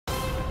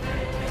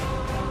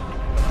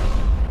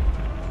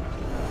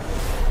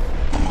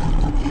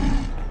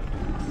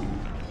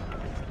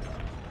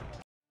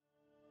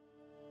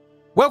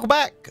Welcome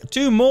back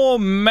to more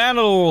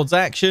Manor Lords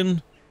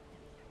action.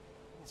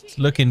 It's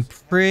looking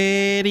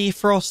pretty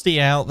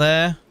frosty out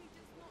there.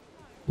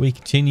 We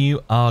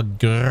continue our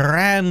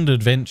grand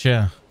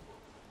adventure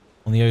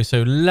on the oh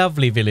so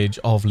lovely village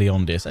of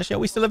Leondis. Actually, are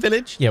we still a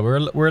village? Yeah, we're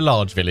a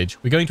large village.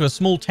 We're going to a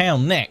small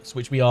town next,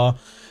 which we are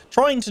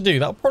trying to do.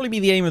 That'll probably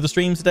be the aim of the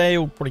stream today.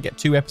 We'll probably get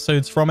 2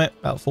 episodes from it,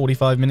 about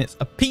 45 minutes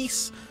a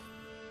piece.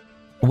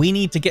 We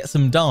need to get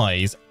some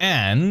dyes,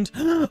 and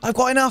I've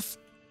got enough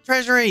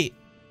treasury.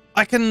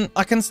 I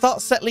can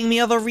start settling the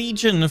other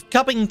region of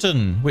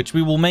Cubbington, which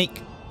we will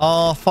make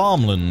our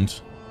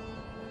farmland.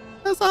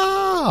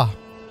 Huzzah!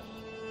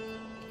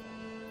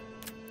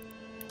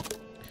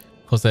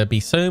 Because there'd be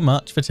so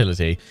much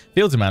fertility.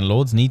 Fields of Manor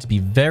Lords need to be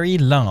very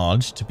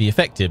large to be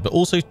effective, but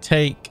also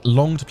take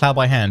long to plough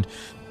by hand.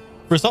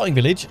 For a starting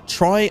village,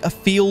 try a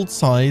field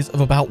size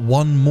of about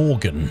 1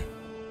 Morgan.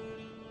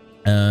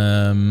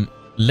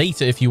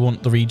 Later, if you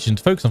want the region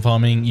to focus on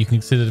farming, you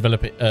can consider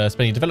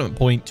spending a development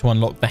point to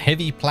unlock the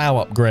heavy plough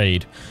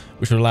upgrade,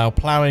 which will allow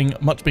ploughing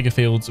much bigger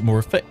fields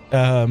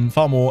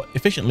far more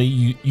efficiently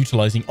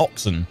utilizing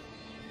oxen.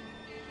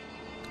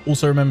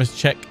 Also, remember to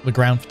check the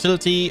ground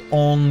fertility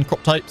on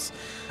crop types.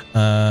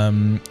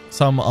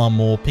 Some are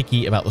more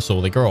picky about the soil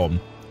they grow on.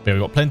 But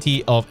we've got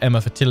plenty of Emma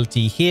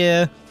fertility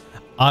here.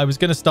 I was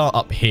going to start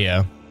up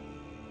here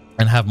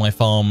and have my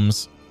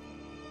farms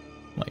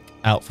like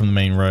out from the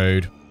main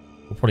road.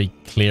 We'll probably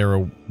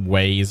clear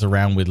ways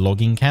around with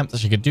logging camps.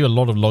 Actually, you could do a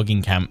lot of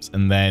logging camps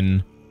and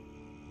then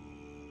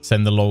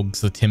send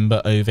the timber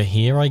over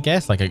here, I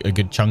guess. Like a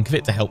good chunk of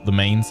it to help the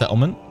main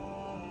settlement.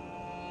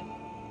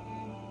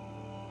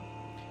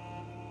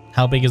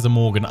 How big is a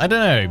Morgan? I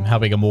don't know how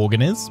big a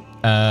Morgan is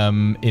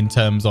in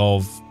terms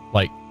of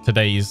like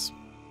today's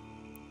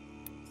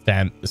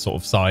sort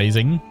of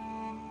sizing.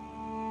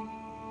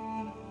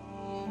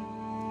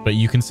 But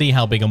you can see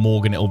how big a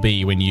Morgan it'll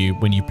be when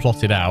you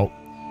plot it out.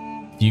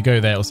 If you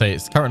go there, it'll say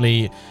it's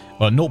currently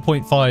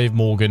 0.5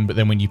 Morgan, but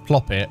then when you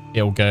plop it,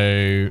 it'll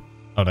go.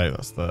 Oh no,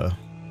 that's the.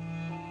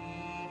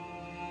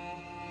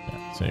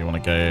 Yeah, so you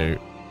want to go.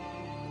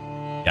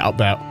 Yeah, up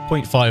there,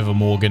 0.5 of a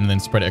Morgan, and then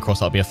spread it across.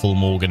 That'll be a full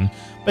Morgan.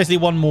 Basically,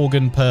 1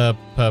 Morgan per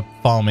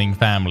farming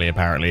family.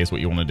 Apparently, is what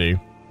you want to do.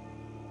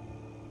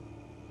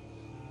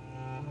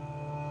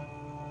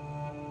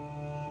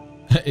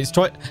 It's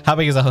how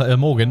big is a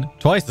Morgan?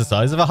 Twice the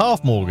size of a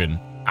half Morgan.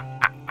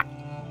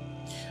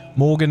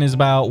 Morgan is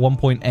about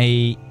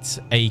 1.8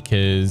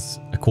 acres,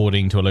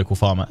 according to a local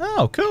farmer.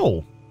 Oh,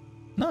 cool.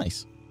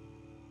 Nice.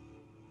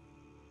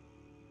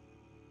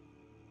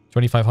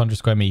 2,500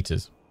 square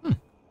meters.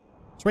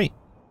 Sweet.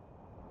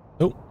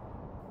 Oh,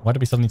 why did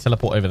we suddenly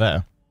teleport over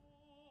there?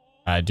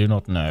 I do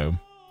not know.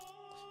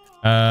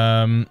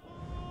 Hellbringer,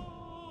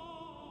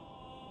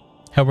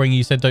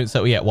 you said don't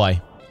settle yet. Why?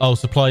 Oh,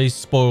 supplies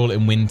spoil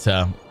in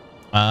winter.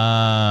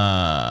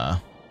 Ah.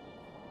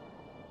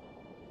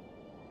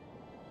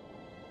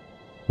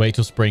 Wait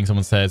till spring,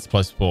 someone said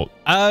supply support.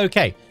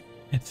 Okay.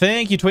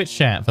 Thank you, Twitch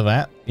chat, for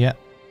that. Yeah.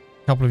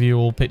 A couple of you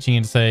all pitching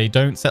in to say,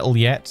 don't settle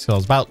yet. So I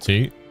was about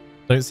to.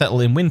 Don't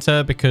settle in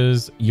winter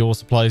because your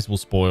supplies will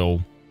spoil.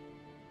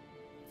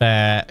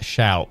 Fair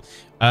shout.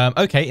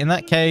 Okay, in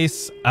that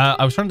case,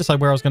 I was trying to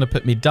decide where I was going to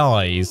put my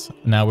dyes.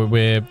 Now,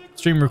 we're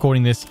stream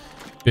recording this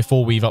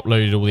before we've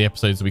uploaded all the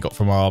episodes that we got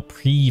from our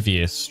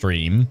previous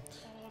stream.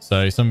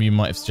 So some of you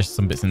might have suggested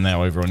some bits in there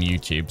over on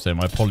YouTube. So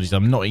my apologies.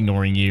 I'm not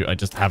ignoring you. I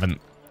just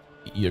haven't.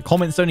 Your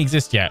comments don't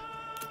exist yet.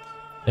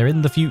 They're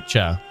in the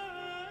future.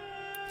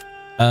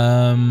 But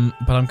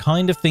I'm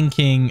kind of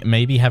thinking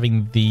maybe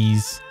having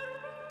these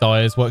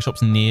dyers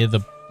workshops near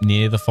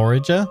the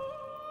forager,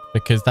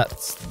 because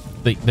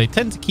they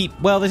tend to keep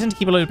a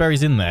load of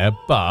berries in there,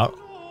 but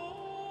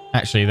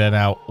actually they're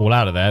now all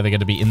out of there. They're going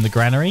to be in the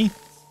granary,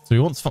 so we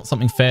want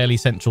something fairly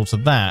central to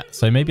that.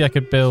 So maybe I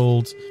could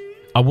build.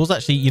 I was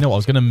actually, I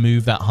was going to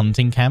move that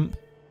hunting camp,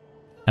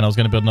 and I was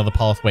going to build another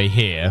pathway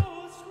here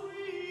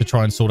to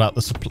try and sort out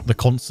the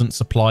constant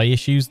supply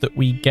issues that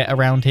we get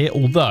around here.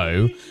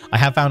 Although I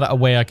have found out a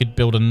way I could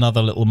build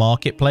another little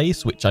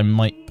marketplace, which I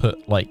might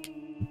put like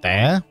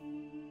there.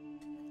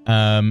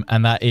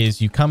 And that is,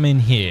 you come in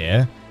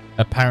here,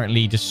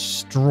 apparently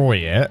destroy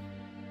it,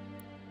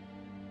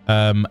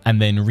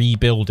 and then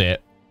rebuild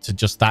it to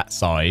just that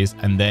size,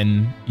 and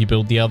then you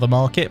build the other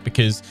market,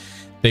 because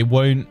they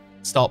won't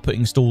start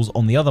putting stalls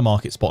on the other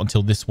market spot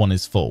until this one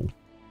is full.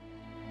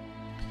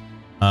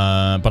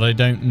 But I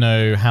don't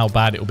know how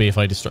bad it will be if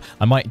I destroy.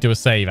 I might do a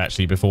save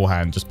actually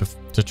beforehand just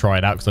to try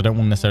it out, because I don't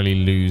want to necessarily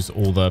lose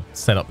all the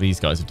setup these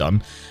guys have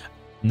done.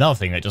 Another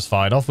thing that just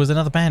fired off was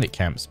another bandit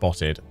camp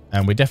spotted,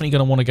 and we're definitely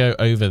going to want to go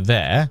over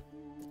there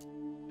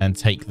and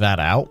take that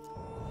out.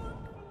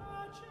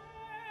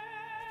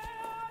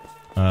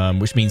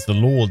 Which means the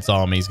Lord's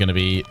army is going to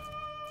be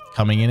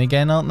coming in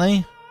again, aren't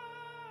they?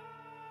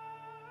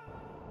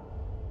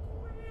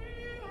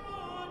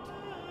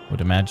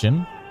 Would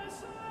imagine.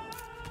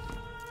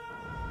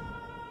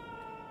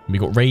 We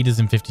got raiders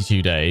in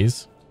 52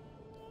 days.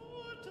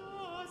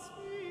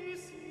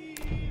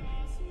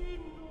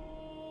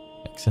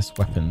 Excess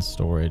weapons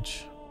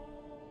storage.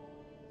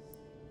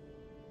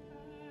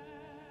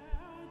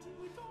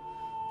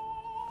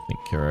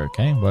 think you're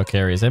okay. Work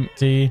area is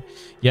empty.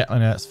 Yeah, I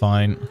know, that's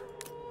fine.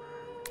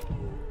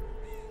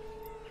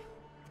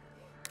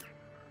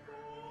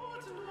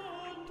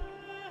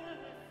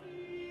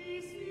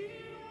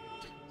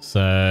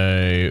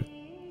 So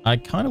I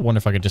kind of wonder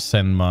if I could just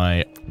send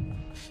my...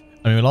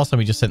 I mean, last time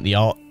we just sent the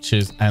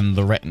archers and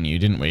the retinue,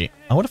 didn't we?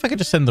 I wonder if I could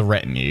just send the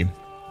retinue.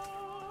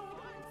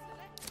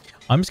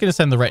 I'm just going to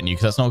send the retinue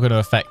because that's not going to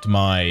affect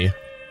my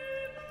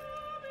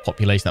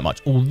population that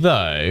much.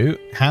 Although,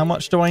 how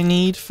much do I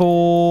need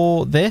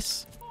for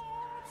this?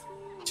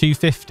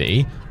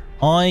 250.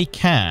 I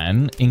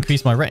can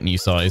increase my retinue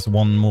size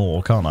one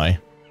more, can't I?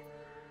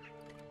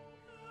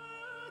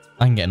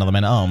 I can get another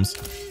men-at-arms.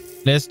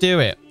 Let's do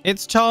it.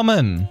 It's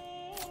Charmin.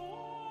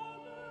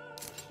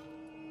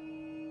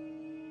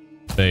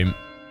 Boom.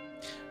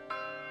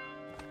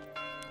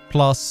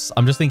 Plus,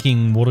 I'm just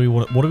thinking, what do we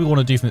want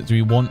to do from it? Do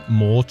we want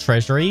more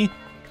treasury?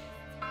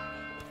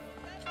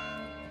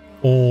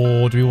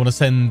 Or do we want to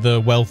send the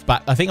wealth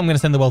back? I think I'm going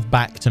to send the wealth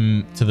back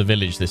to the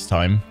village this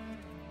time.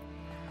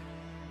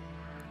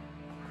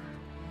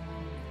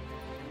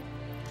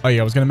 Oh yeah,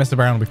 I was going to mess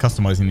around with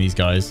customizing these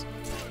guys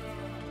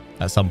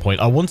at some point.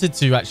 I wanted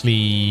to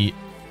actually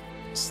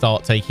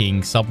start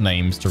taking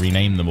sub-names to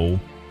rename them all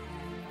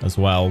as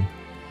well.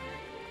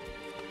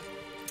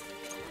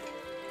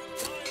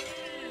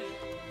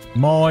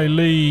 My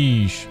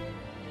liege.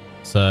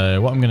 So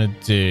what I'm going to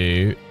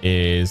do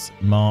is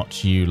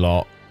march you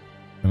lot.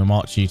 I'm going to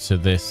march you to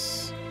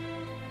this.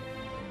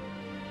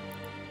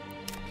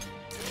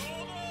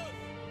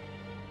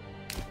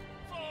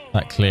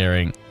 That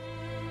clearing.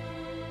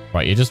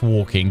 Right, you're just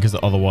walking because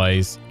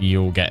otherwise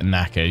you'll get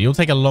knackered. You'll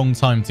take a long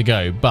time to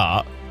go,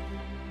 but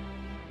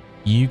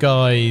you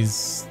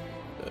guys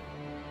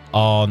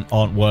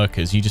aren't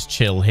workers. You just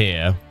chill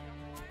here.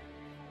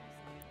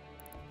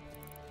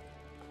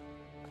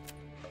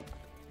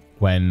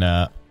 When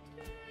this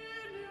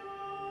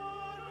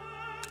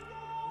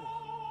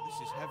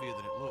is heavier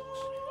than it looks.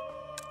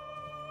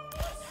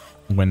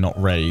 When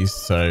not raised,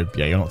 so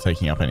yeah, you're not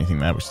taking up anything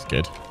there, which is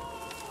good.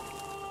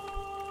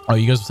 Oh,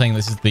 you guys were saying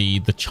this is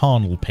the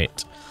charnel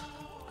pit,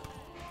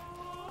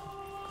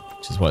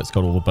 which is why it's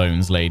got all the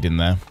bones laid in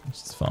there, which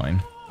is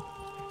fine.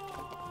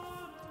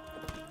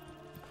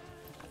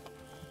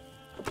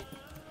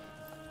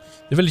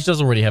 The village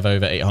does already have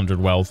over 800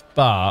 wealth,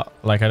 but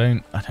like I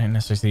don't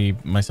necessarily see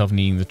myself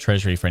needing the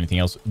treasury for anything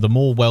else. The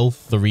more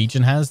wealth the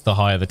region has, the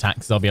higher the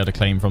taxes I'll be able to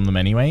claim from them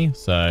anyway.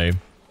 So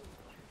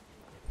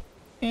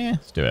yeah,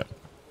 let's do it.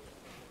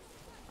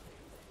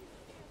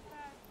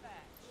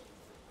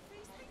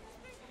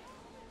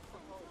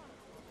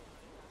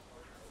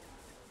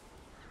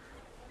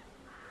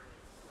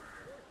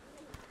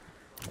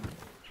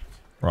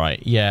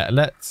 Right, yeah,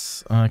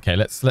 let's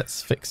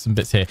fix some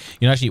bits here.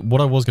 You know, actually,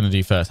 what I was going to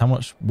do first, how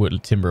much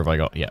wood timber have I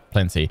got? Yeah,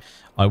 plenty.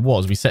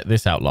 We set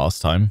this out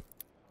last time.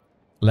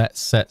 Let's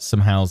set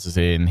some houses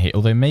in here.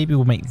 Although maybe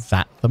we'll make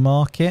that the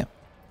market.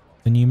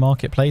 The new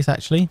marketplace,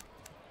 actually.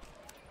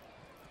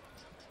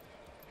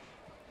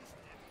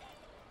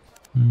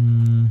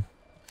 I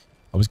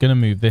was going to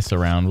move this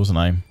around, wasn't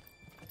I?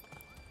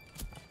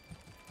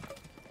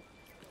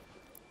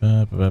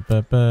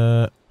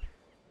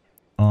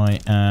 I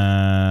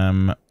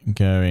am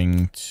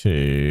going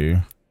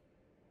to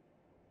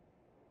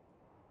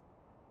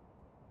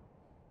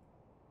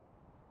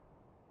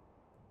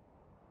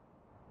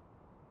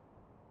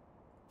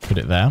put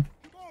it there.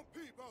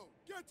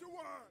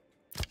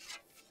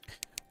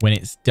 When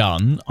it's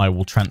done, I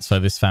will transfer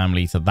this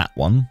family to that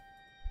one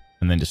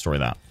and then destroy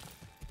that.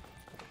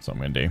 That's what I'm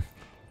going to do.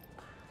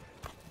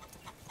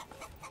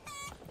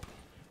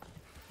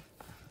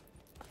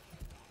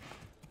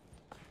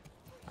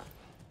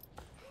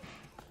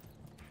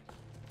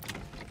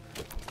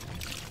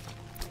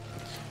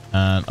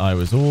 And I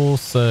was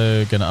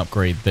also going to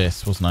upgrade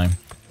this, wasn't I?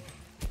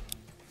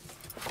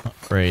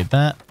 Upgrade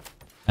that.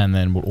 And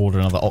then we'll order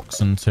another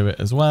oxen to it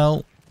as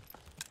well.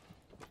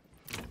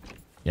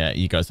 Yeah,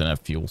 you guys don't have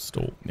fuel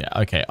store. Yeah,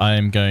 okay. I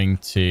am going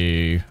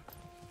to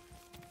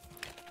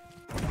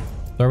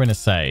throw in a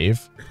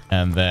save.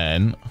 And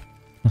then...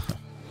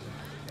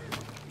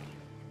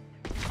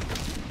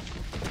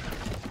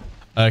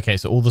 okay,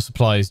 so all the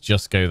supplies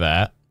just go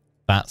there.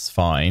 That's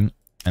fine.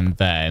 And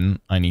then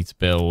I need to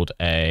build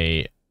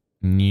a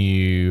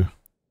new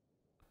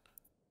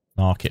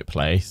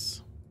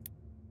marketplace.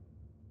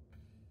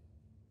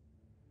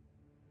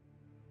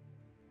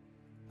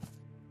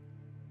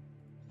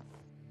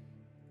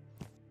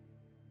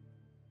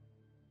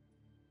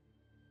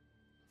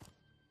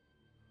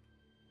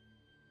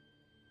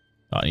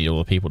 I need all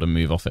the people to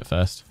move off it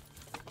first.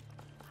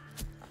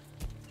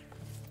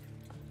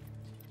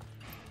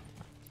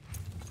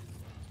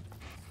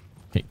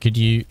 Okay, could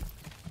you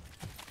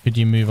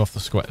move off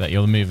the square? That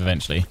you'll move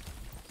eventually.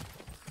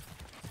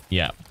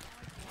 Yeah.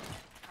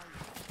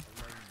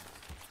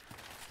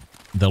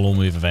 They'll all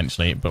move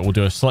eventually, but we'll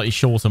do a slightly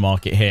shorter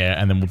market here,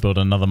 and then we'll build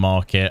another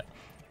market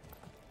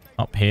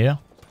up here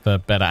for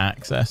better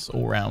access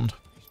all round.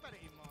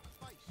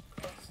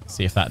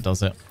 See if that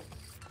does it.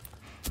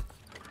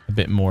 a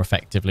bit more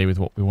effectively with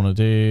what we want to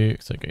do.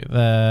 So go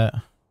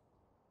there.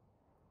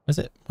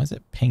 Why is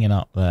it pinging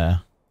up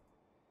there?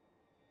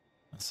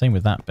 Same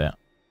with that bit.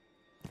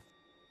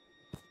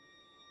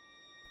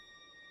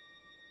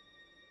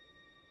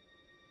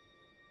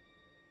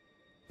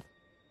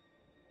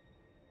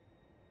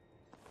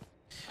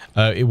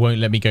 It won't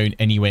let me go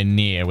anywhere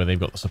near where they've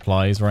got the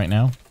supplies right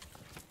now.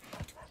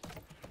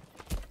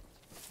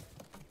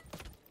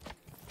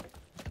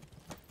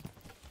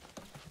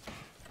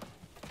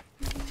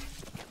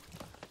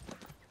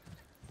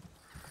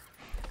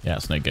 Yeah,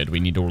 it's no good. We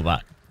need all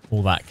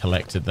that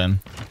collected then.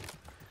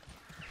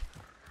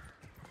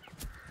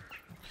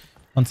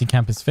 Hunting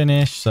camp is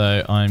finished,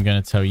 so I'm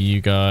going to tell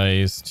you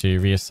guys to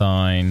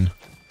reassign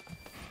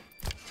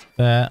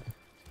there.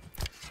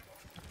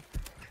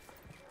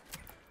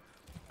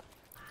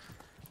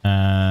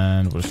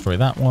 And we'll destroy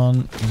that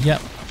one.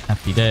 Yep.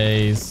 Happy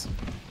days.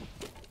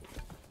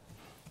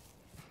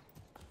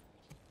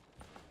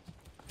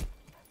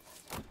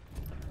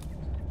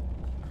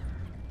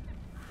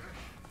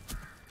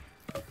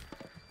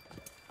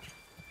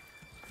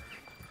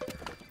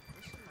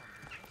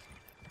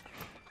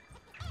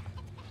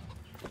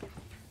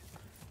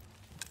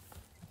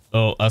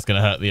 Oh, that's going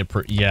to hurt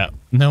the... Yeah.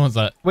 No one's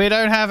like, we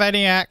don't have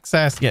any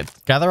access yet.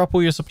 Gather up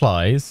all your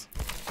supplies.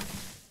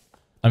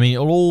 I mean,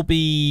 it'll all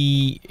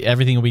be...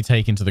 Everything will be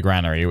taken to the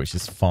granary, which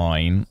is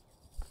fine.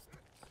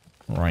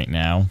 Right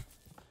now.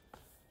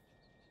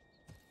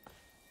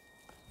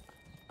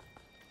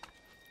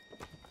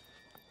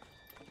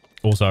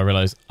 Also, I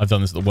realise I've done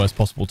this at the worst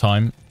possible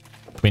time.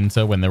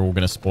 Winter, when they're all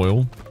going to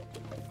spoil.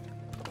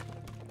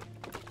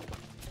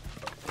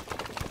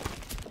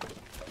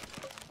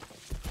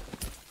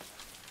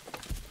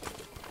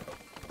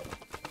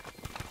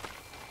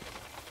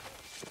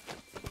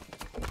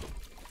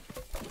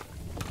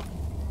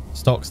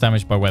 Stocks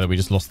damaged by weather. We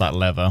just lost that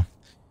leather.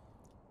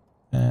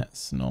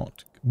 That's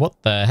not...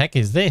 What the heck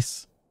is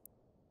this?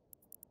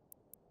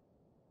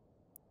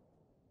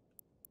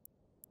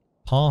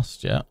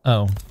 Pasture.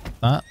 Oh,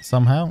 that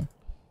somehow.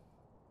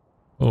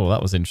 Oh,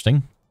 that was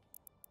interesting.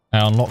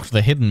 I unlocked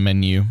the hidden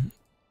menu.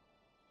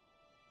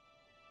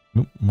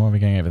 Oop, why are we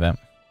going over there?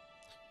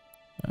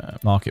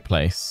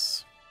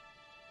 Marketplace.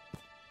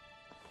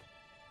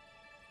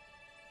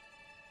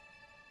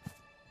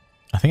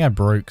 I think I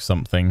broke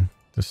something.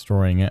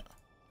 Destroying it.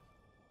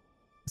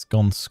 It's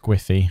gone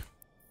squiffy.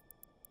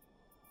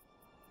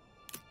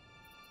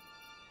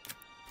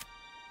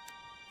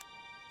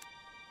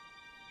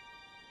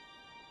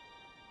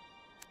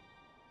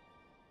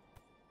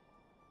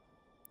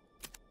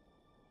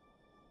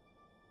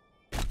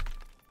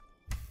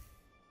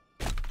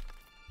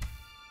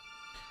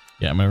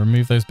 Yeah, I'm going to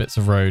remove those bits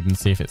of road and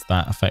see if it's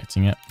that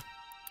affecting it.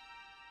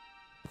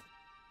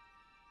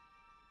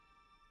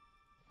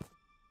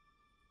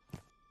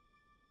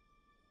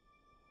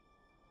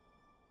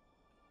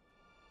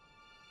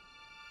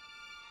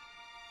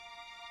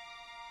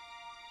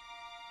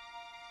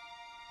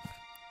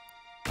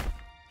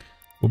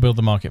 We'll build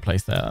the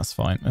marketplace there. That's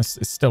fine.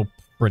 It's still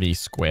pretty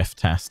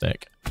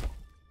squiff-tastic.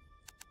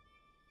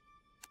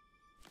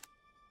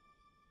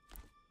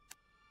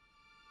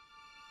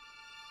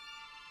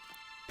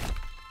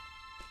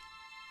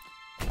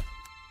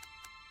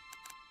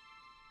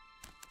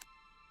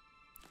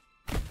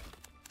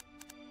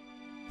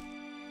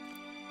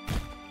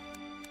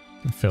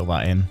 Can fill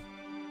that in.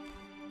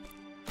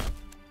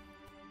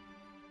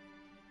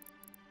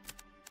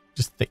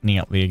 Just thickening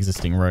up the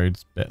existing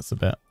roads bits a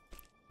bit.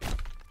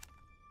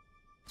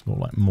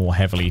 More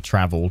heavily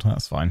traveled.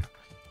 That's fine.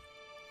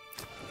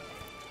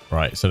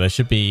 Right, so there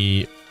should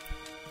be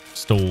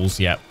stalls,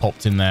 yeah,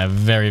 popped in there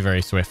very,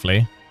 very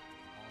swiftly,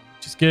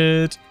 which is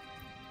good.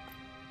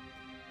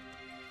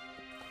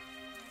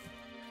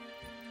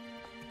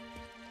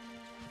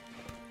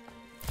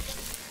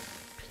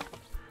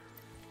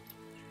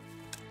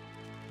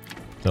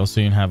 They'll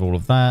soon have all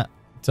of that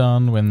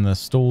done when the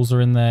stalls are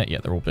in there. Yeah,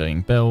 they're all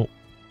being built.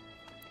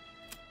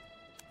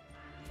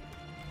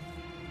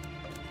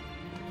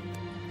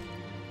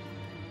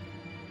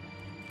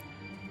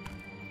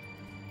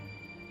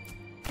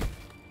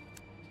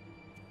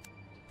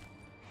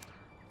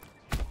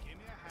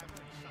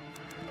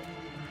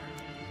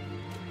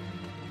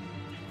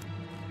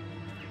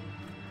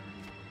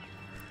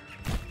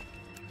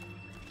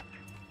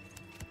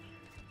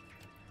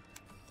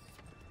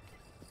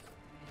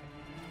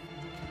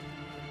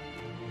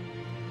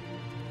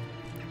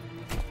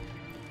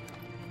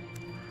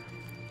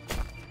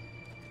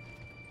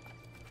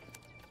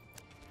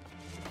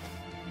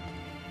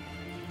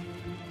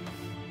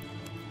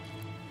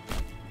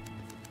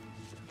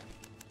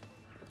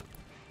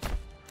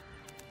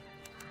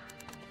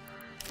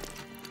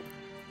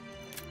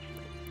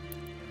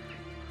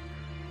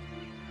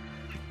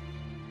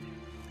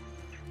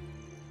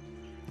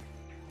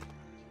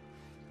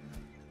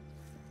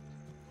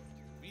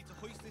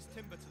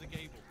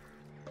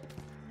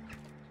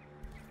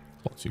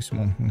 Too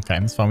small. Okay,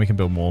 that's fine. We can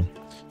build more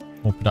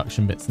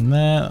production bits in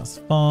there. That's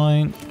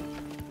fine.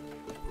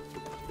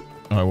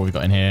 All right, what have we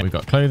got in here? We've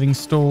got clothing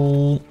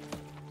stall.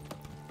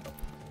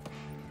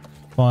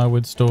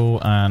 Firewood stall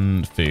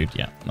and food.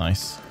 Yeah,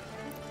 nice.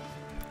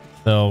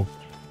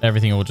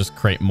 Everything will just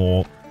create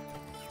more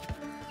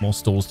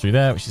stalls through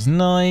there, which is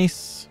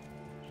nice.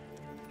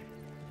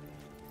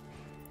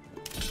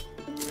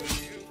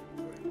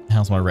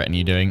 How's my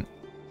retinue doing?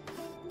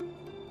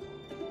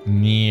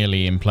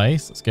 Nearly in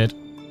place. That's good.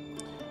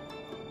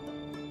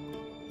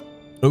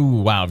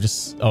 Oh, wow. It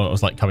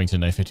was like coming to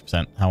no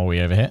 50%. How are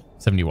we over here?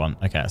 71.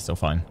 Okay, that's still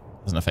fine.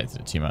 Hasn't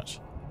affected it too much.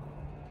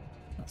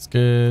 That's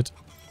good.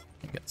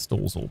 Get the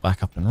stalls all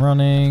back up and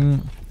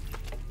running.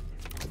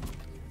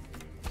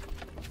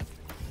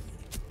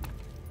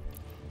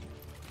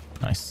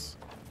 Nice.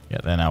 Yeah,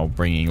 they're now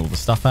bringing all the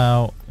stuff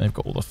out. They've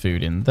got all the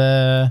food in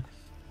there.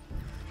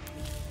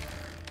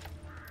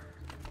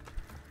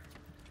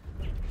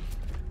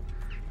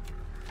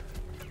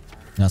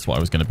 That's what I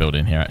was going to build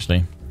in here,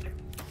 actually.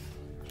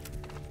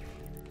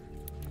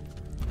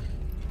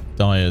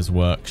 Dyer's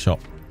workshop.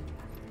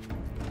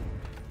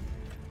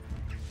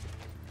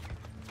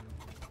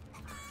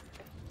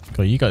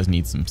 God, you guys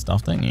need some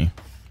stuff, don't you?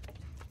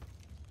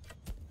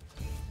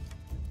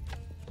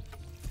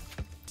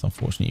 It's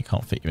unfortunate you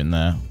can't fit you in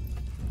there.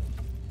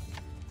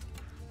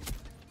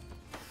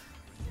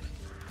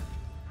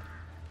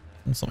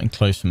 And something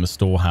close from the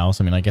storehouse.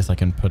 I mean, I guess I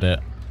can put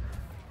it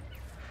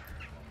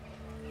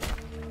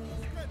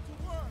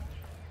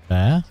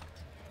there.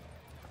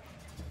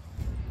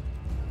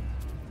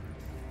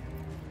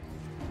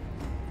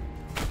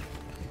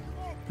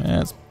 Yeah,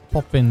 let's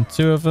pop in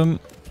 2 of them.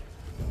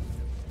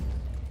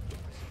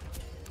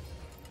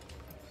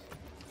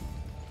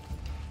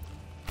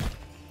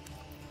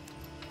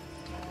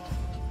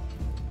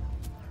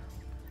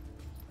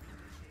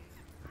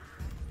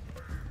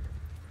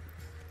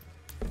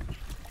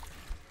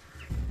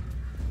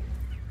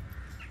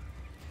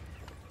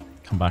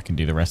 Come back and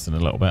do the rest in a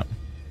little bit.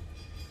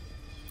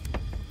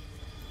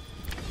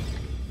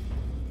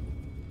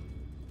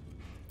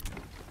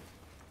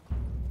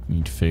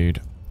 Need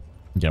food.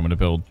 Yeah, I'm going to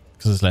build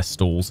because there's less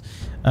stalls.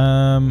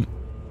 I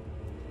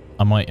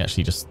might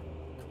actually just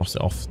cross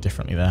it off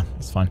differently there.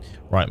 That's fine.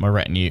 Right, my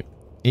retinue.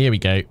 Here we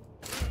go.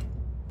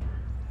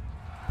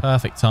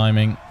 Perfect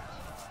timing.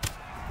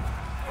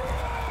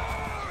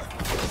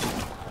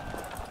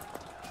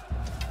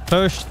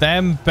 Push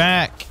them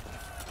back.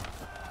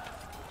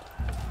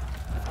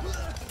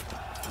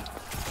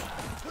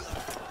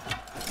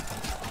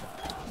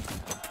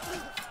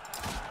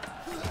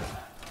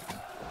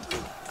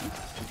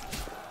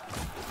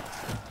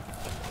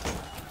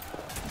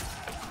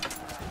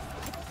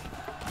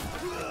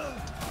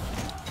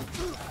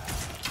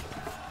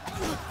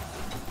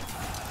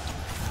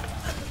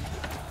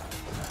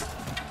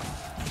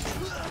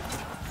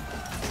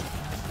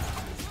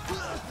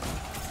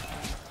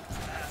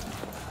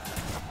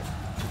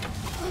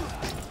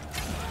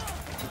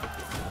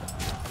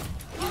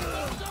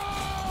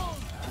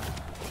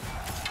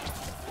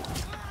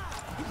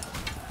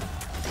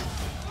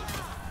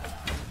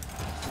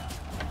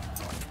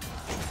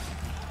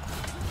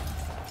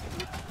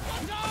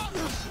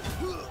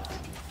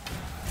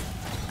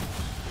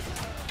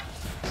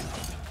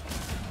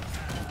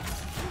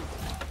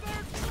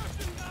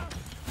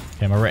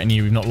 Okay, my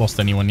retinue, we've not lost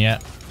anyone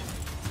yet.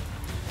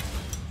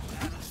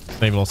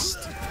 They've lost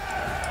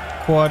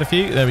quite a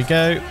few. There we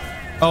go.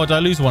 Oh, did I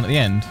lose one at the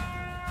end?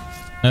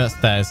 No, that's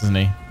theirs, isn't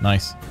he?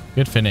 Nice.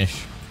 Good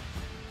finish.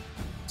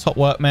 Top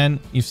work,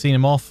 men. You've seen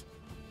him off.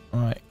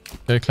 All right.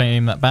 Go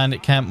claim that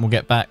bandit camp. We'll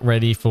get back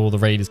ready for the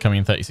raiders coming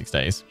in 36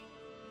 days.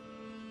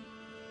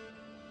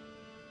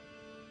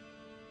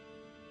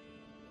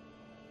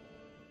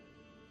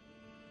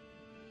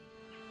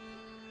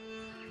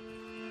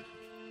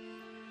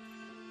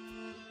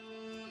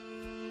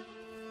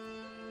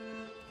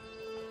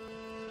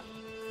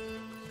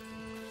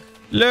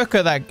 Look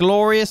at that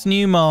glorious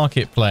new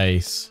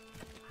marketplace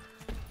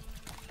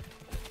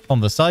on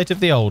the site of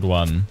the old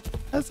one.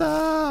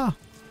 Huzzah!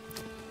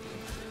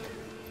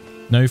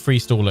 No free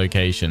store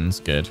locations.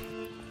 Good.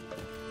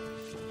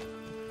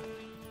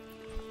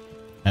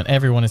 And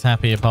everyone is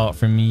happy apart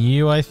from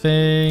you, I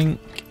think.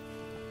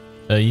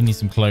 You need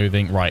some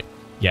clothing. Right.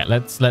 Yeah,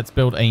 let's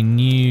build a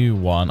new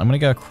one. I'm going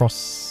to go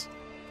across.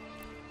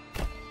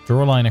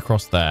 Draw a line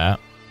across there.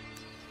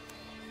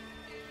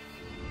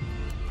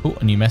 Oh,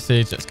 a new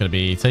message. That's going to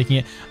be taking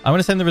it. I'm going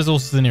to send the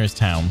resources to the nearest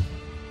town.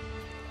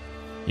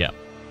 Yeah.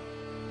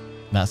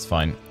 That's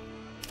fine.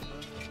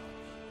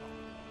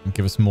 And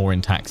give us more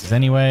in taxes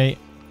anyway.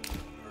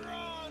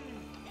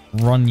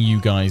 Run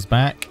you guys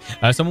back.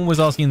 Someone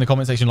was asking in the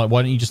comment section, like,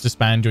 why don't you just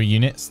disband your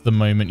units the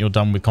moment you're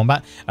done with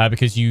combat?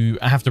 Because you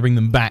have to bring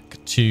them back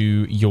to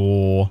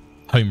your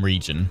home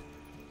region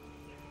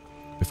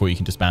before you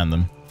can disband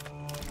them.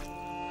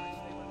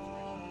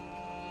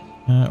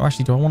 Or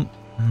actually, do I want...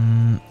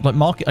 like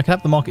market, I could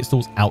have the market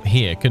stalls out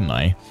here, couldn't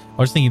I?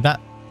 I was thinking that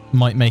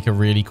might make a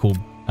really cool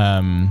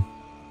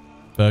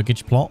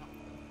burgage plot.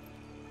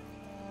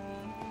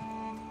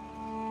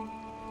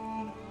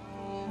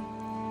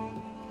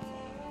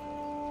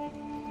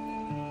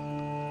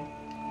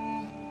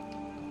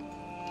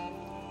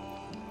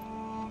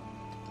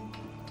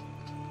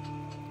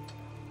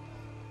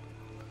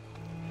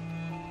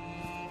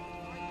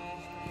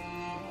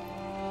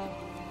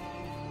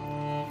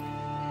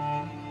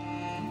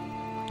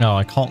 No,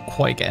 I can't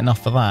quite get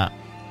enough for that.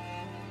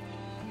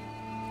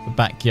 The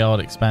backyard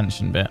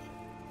expansion bit.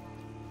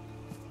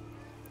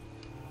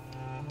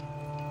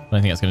 I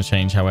don't think that's going to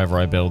change however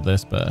I build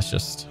this, but it's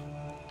just...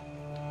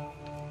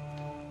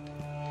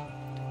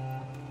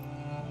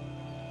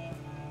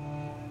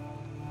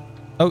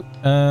 Oh,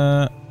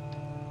 can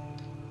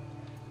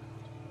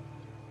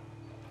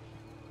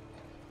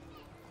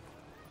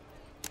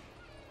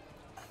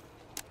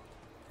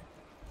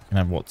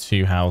have, what,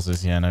 2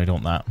 houses? Yeah, no,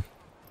 don't want that.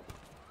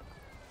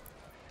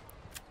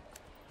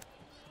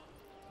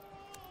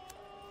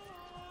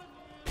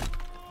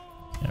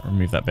 Yeah,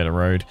 remove that bit of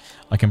road.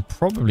 I can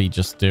probably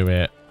just do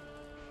it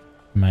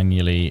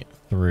manually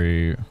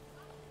through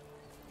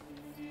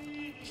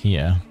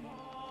here.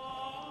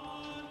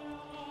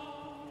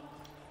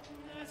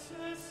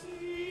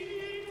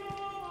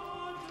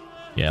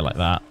 Yeah, like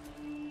that.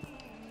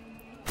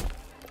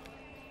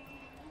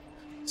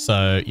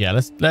 So yeah,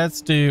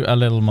 let's do a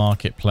little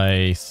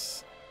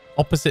marketplace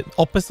opposite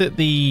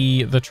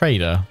the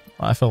trader.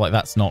 I feel like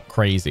that's not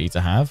crazy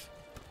to have.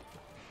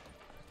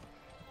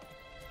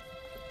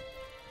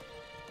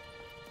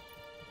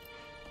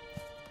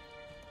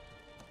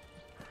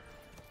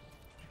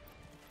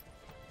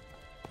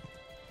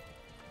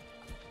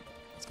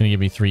 It's going to give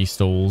me 3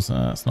 stalls.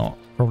 That's not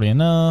probably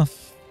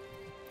enough.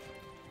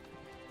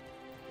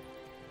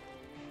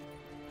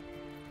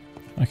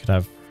 I could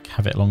have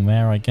it along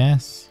there, I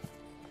guess.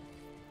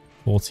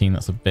 14,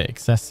 that's a bit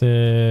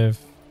excessive.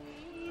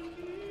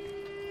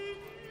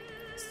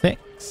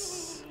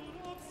 6.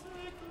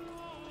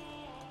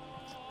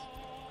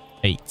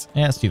 8.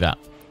 Yeah, let's do that.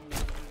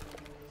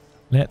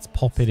 Let's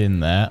pop it in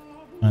there.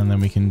 And then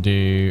we can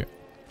do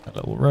a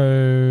little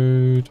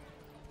road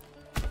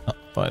up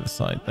by the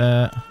side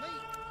there.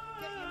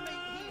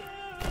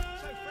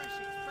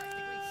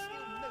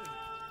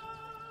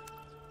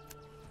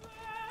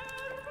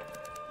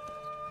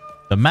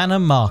 The Manor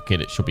Market,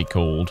 it should be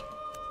called.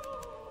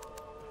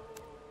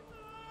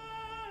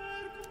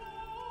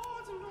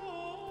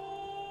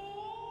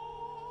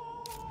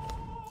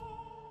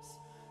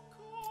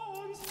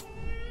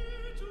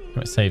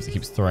 It saves, it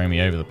keeps throwing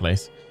me over the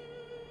place.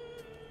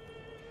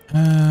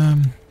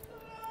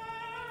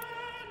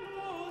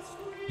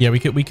 Yeah, we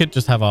could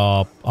just have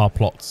our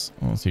plots.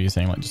 What's you're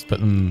saying? Like, just put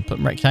them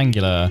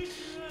rectangular.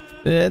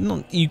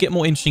 You get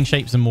more interesting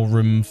shapes and more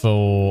room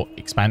for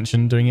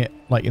expansion doing it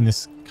like in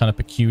this kind of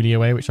peculiar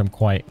way, which I'm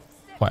quite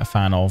a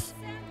fan of.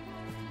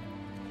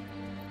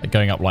 Like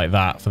going up like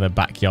that for the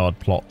backyard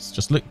plots,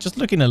 just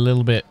looking a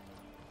little bit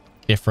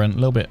different, a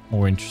little bit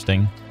more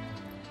interesting.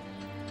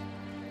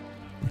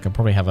 I could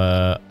probably have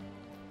a...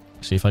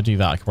 Actually, if I do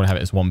that, I could probably have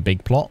it as one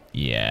big plot.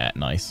 Yeah,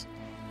 nice.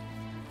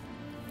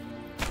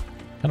 Kind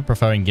of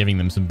preferring giving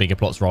them some bigger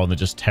plots rather than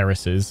just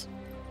terraces.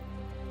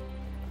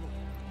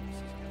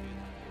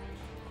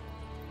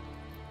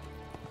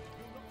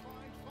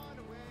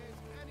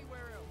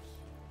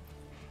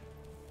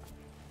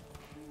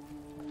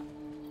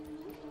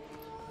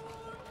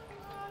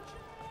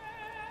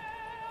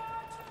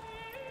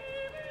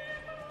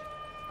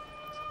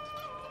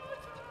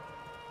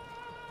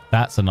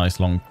 That's a nice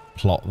long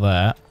plot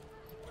there.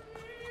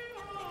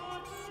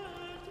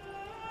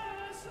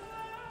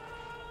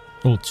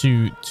 Oh,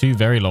 two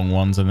very long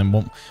ones, and then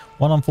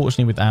one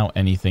unfortunately without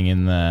anything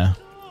in there.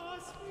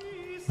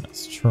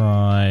 Let's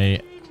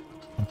try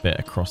a bit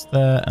across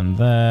there and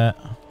there.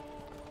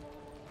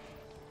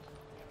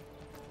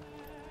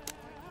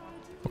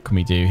 What can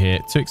we do here?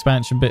 2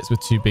 expansion bits with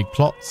 2 big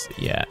plots.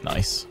 Yeah,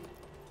 nice.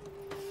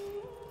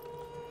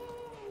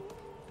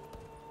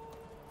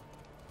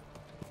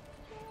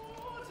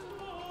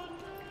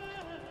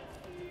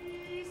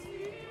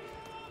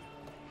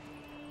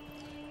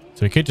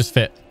 So we could just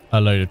fit a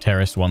load of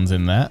terraced ones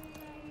in there.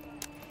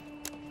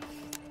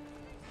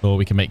 Or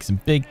we can make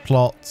some big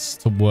plots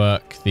to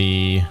work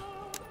the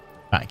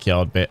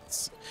backyard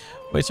bits,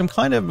 which I'm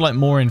kind of like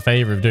more in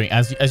favor of doing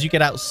as you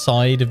get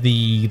outside of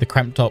the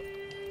cramped up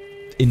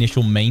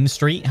initial main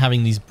street,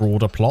 having these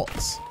broader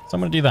plots. So I'm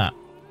going to do that.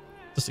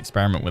 Just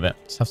experiment with it.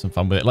 Just have some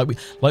fun with it.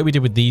 Like we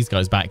did with these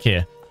guys back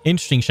here.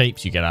 Interesting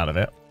shapes you get out of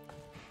it.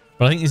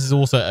 But I think this is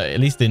also, at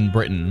least in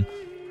Britain,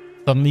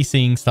 suddenly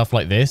seeing stuff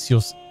like this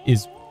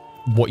is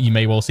what you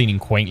may well seen in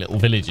quaint little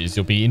villages.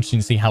 You'll be interesting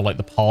to see how like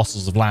the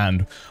parcels of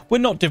land were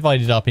not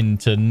divided up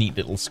into neat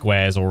little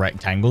squares or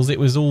rectangles. It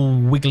was all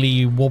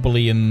wiggly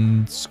wobbly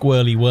and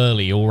squirly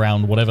whirly all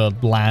around whatever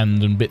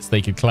land and bits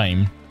they could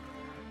claim.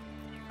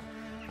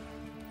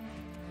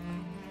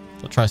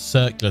 So try a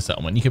circular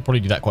settlement. You could probably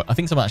do that quite... I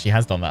think someone actually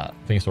has done that.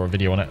 I think I saw a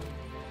video on it.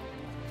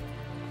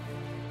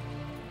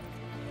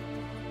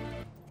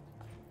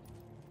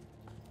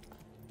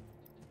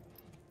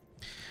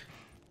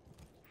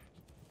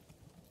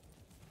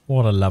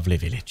 What a lovely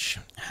village.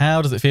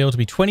 How does it feel to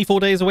be 24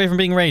 days away from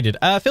being raided?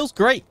 It feels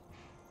great.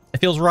 It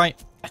feels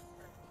right.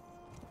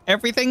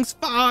 Everything's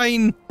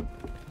fine.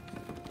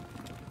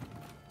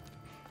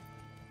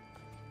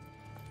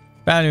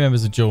 Family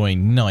members have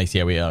joined. Nice.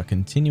 Yeah, we are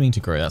continuing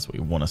to grow. That's what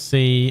we want to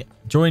see.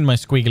 Join my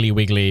squiggly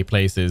wiggly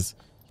places.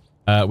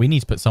 We need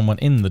to put someone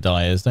in the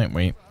dyers, don't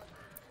we?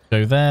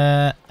 Go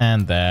there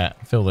and there.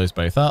 Fill those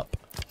both up.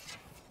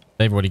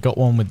 They've already got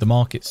one with the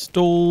market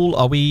stall.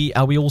 Are we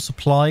all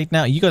supplied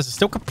now? You guys are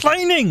still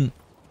complaining.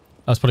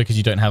 That's probably because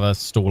you don't have a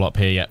stall up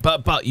here yet.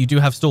 But you do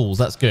have stalls.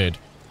 That's good.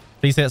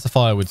 Please say it's a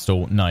firewood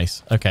stall.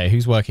 Nice. Okay,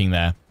 who's working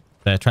there?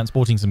 They're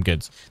transporting some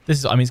goods. This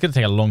is, I mean, it's going to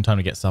take a long time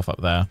to get stuff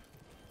up there.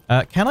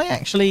 Can I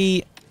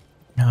actually...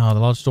 Oh, the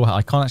large store.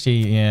 I can't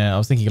actually... Yeah, I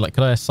was thinking, like,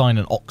 could I assign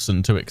an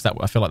oxen to it? Because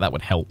I feel like that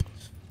would help.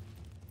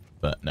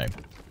 But no.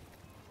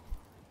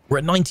 We're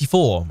at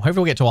 94. Hopefully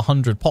we'll get to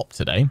 100 pop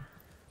today.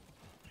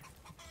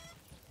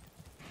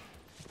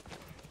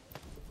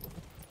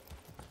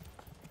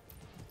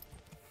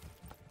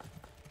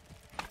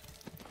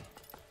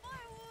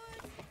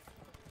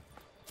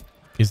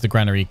 Is the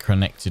granary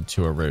connected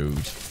to a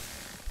road?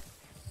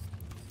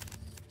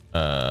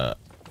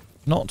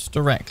 Not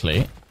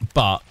directly,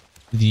 but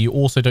you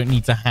also don't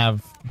need to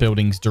have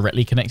buildings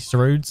directly connected to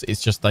roads.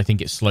 It's just, I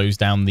think it slows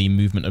down the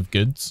movement of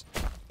goods.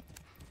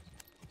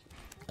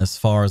 As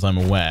far as I'm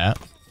aware.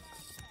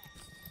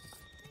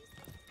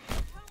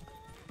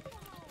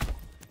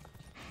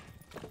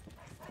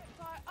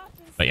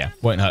 But yeah,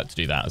 won't hurt to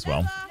do that as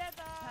well.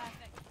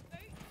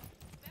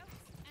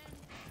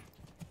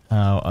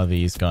 How are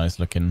these guys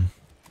looking?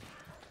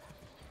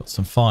 Got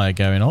some fire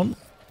going on.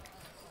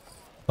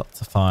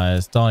 Lots of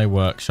fires. Dye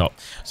workshop.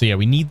 So yeah,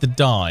 we need the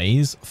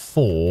dyes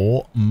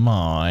for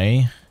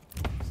my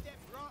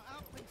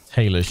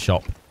tailor's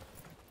shop.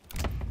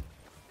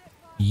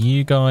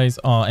 You guys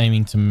are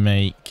aiming to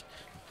make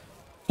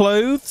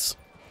clothes.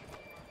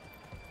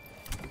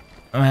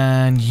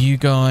 And you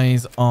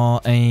guys are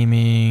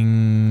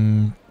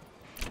aiming...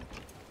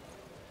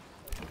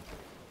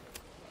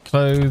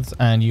 clothes,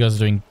 and you guys are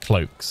doing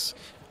cloaks.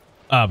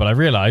 But I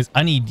realized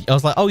I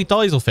was like, oh,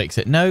 dyes will fix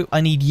it. No,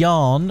 I need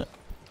yarn.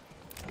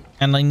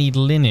 And I need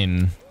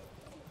linen.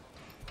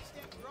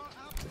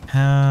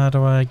 How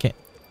do I get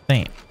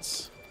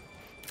that?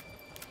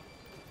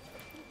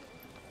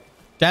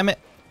 Damn it.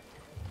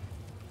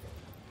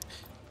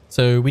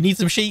 So we need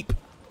some sheep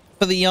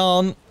for the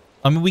yarn.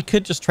 I mean, we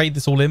could just trade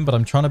this all in, but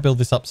I'm trying to build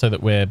this up so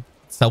that we're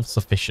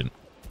self-sufficient,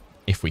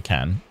 if we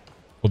can.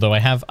 Although I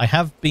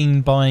have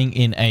been buying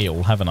in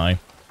ale, haven't I?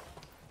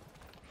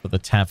 For the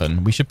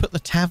tavern. We should put the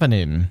tavern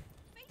in.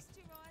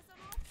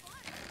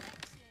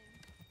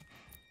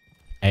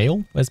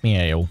 Ale? Where's me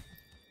ale?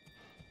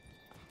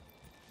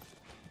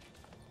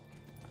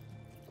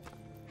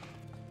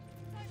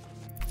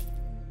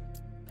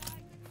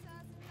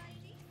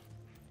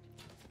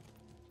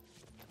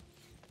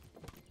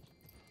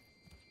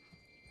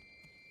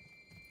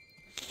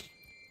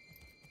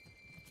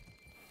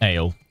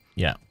 Ale.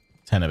 Yeah.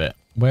 10 of it.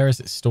 Where is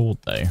it stored,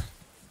 though?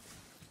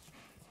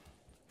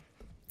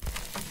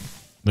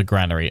 The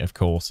granary, of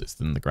course. It's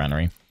in the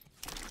granary.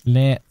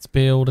 Let's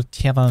build a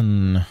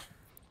tavern.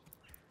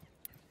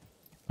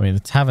 I mean, the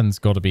tavern's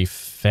got to be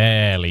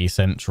fairly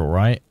central,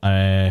 right?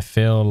 I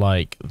feel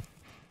like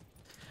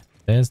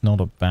there's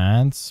not a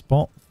bad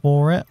spot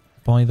for it.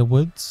 By the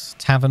woods.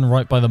 Tavern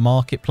right by the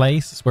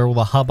marketplace. It's where all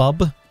the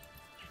hubbub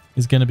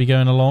is going to be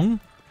going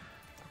along.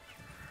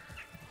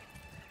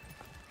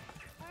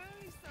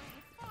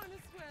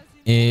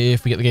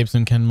 If we get the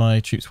Gabson, can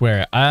my troops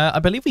wear it? I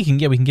believe we can.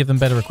 Yeah, we can give them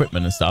better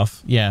equipment and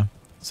stuff. Yeah.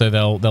 So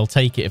they'll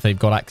take it if they've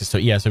got access to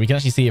it. Yeah, so we can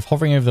actually see if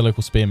hovering over the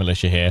local spear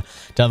militia here,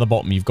 down the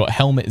bottom, you've got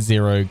helmet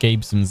 0,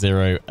 Gabson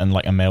 0, and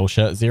like a mail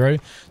shirt 0.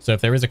 So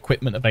if there is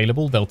equipment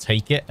available, they'll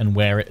take it and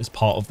wear it as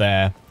part of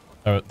their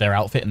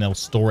outfit, and they'll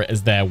store it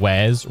as their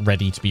wares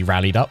ready to be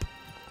rallied up.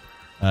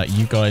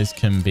 You guys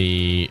can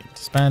be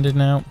disbanded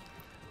now.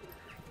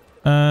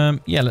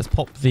 Yeah, let's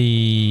pop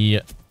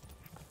the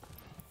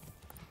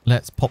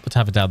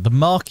tavern down. The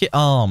market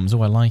arms.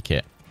 Oh, I like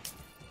it.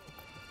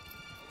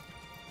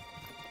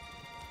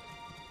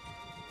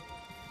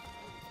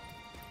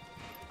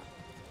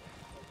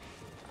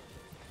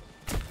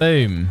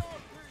 Boom.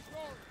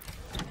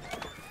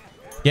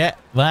 Get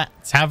that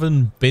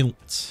tavern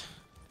built.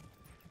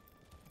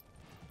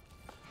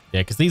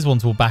 Yeah, because these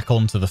ones will back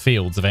onto the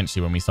fields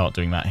eventually when we start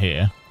doing that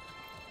here.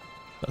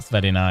 That's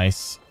very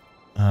nice.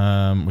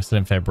 We're still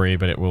in February,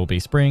 but it will be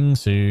spring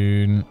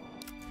soon.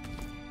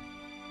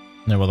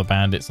 No other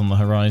bandits on the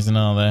horizon,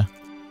 are there?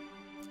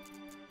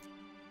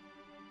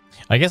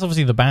 I guess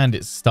obviously the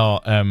bandits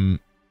start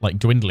like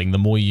dwindling the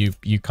more you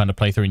kind of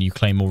play through and you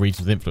claim more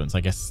regions of influence.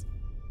 I guess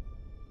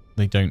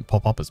they don't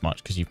pop up as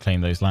much because you've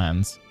claimed those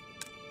lands.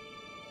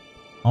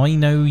 I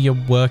know your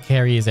work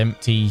area is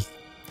empty.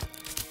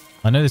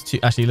 I know there's two.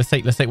 Actually, let's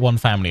take one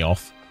family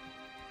off.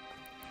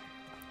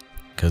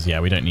 Because yeah,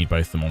 we don't need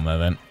both of them on there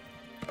then.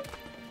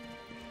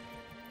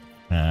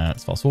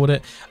 Let's fast forward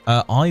it.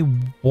 I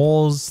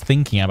was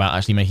thinking about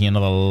actually making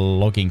another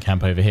logging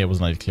camp over here,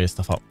 wasn't I, to clear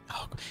stuff up.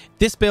 Oh,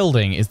 this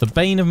building is the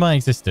bane of my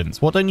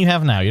existence. What don't you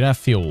have now? You don't have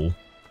fuel.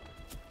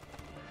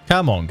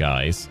 Come on,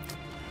 guys.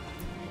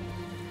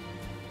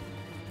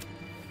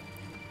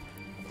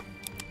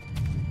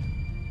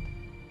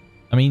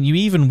 I mean, you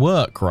even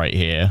work right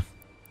here.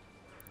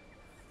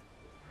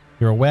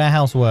 You're a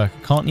warehouse worker,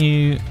 can't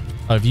you?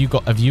 Oh, have you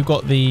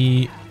got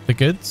the the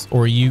goods?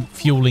 Or are you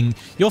fueling...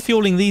 You're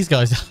fueling these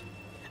guys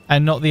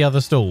and not the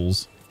other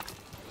stalls.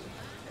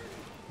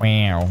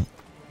 Wow.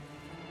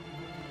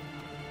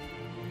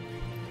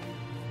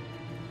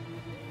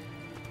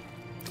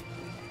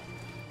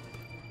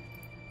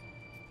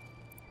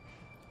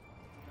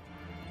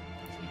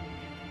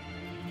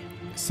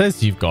 It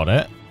says you've got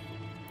it.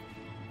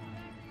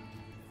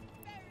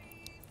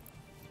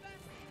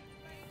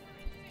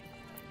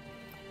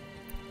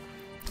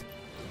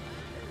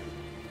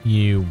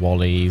 You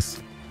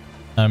wallies.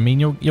 I mean,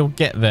 you'll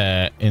get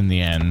there in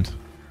the end.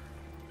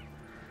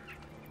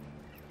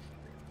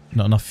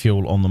 Not enough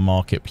fuel on the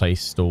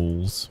marketplace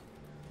stalls.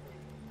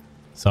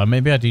 So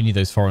maybe I do need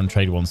those foreign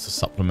trade ones to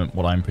supplement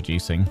what I'm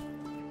producing.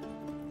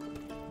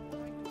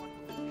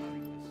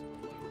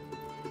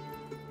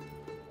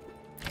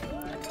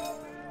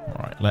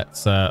 Alright,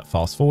 let's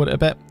fast forward it a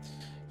bit.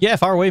 Yeah,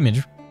 far away,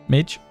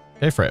 Midge.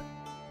 Go for it.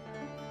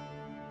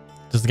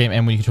 Does the game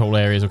end when you control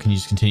areas, or can you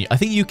just continue? I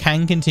think you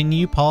can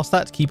continue past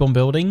that to keep on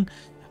building.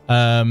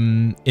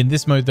 In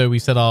this mode, though, we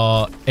set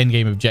our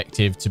endgame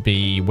objective to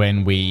be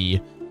when we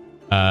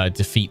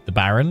defeat the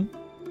Baron.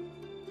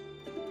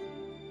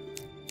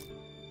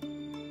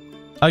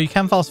 Oh, you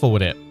can fast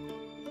forward it.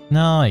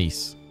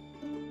 Nice.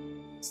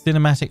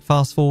 Cinematic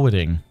fast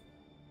forwarding.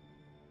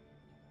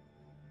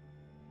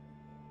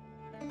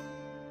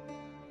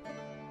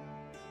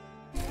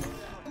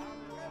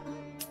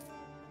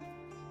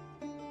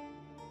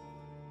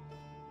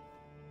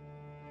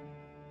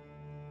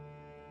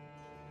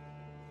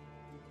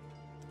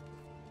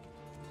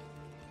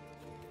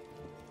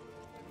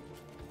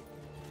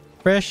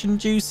 Fresh and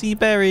juicy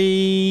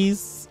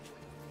berries.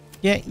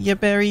 Get your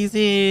berries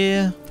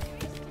here.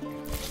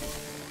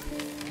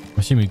 I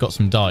assume we've got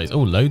some dyes. Oh,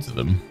 loads of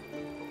them.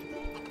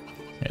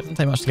 Yeah, it doesn't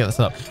take much to get this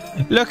up.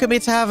 Look at me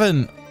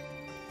tavern.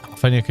 Oh,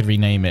 if only I could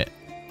rename it.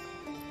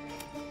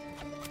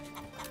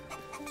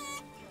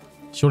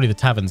 Surely the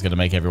tavern's going to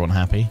make everyone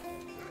happy.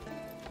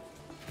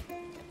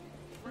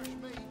 Fresh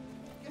meat.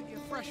 Get your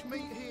fresh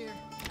meat here.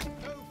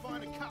 Go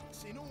find a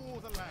cuts in all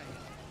the land.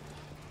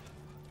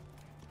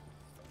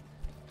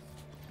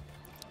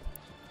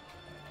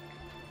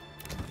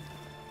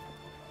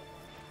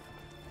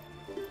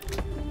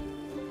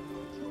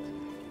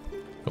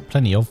 Got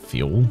plenty of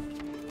fuel.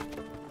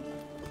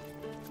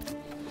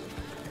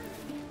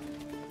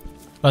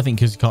 I think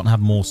because you can't have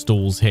more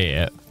stalls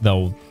here,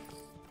 they'll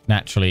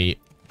naturally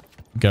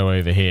go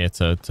over here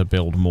to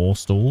build more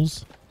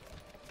stalls.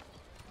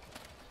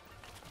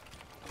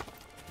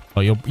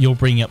 Oh, you're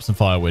bringing up some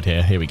firewood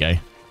here. Here we go.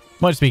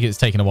 Might just be because it's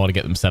taken a while to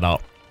get them set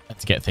up and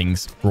to get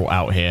things brought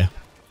out here.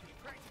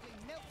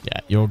 Yeah,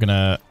 you're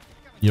gonna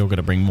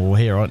bring more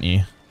here, aren't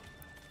you?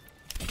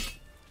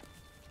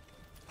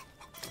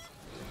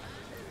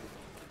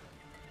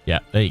 Yeah,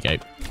 there you go.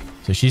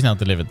 So she's now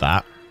delivered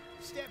that.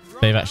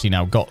 They've actually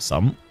now got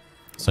some.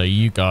 So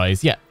you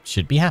guys, yeah,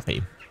 should be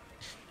happy.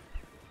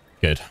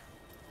 Good.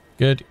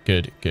 Good,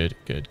 good, good,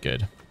 good,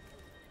 good.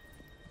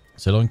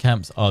 So logging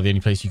camps are the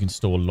only place you can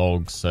store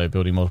logs. So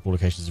building multiple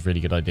locations is a really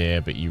good idea,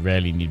 but you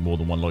rarely need more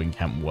than one logging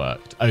camp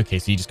worked. Okay,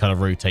 so you just kind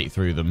of rotate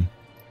through them.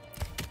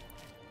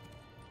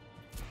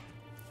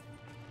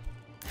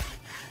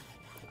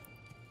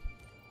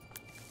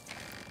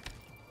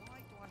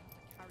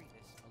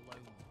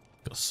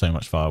 Got so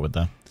much firewood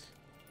there.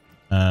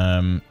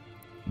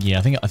 Yeah,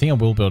 I think I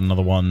will build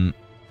another one,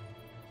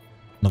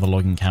 another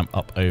logging camp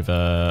up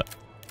over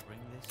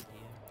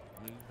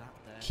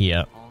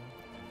here.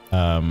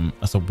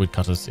 That's a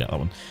woodcutters. Yeah, that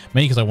one.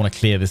 Mainly because I want to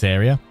clear this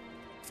area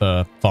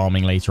for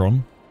farming later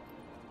on.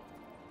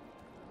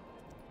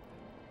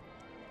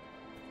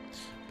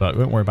 But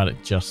we won't worry about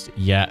it just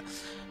yet.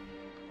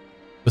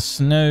 The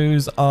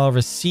snows are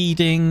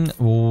receding.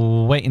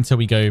 We'll wait until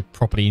we go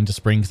properly into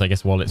spring, because I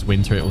guess while it's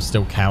winter, it will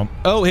still count.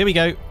 Oh, here we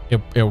go.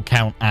 It'll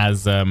count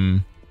as...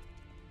 the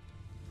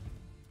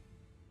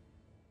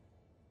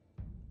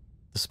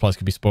supplies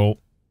could be spoiled.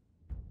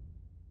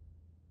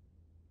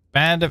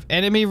 Band of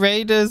enemy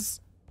raiders.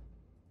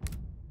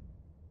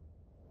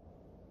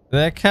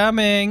 They're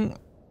coming.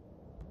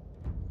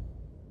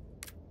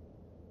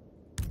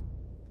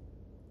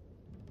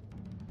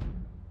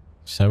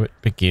 So it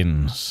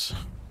begins.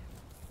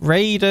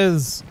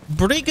 Raiders,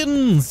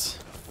 brigands,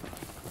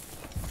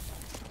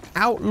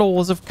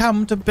 outlaws have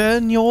come to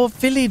burn your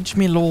village,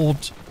 my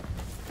lord.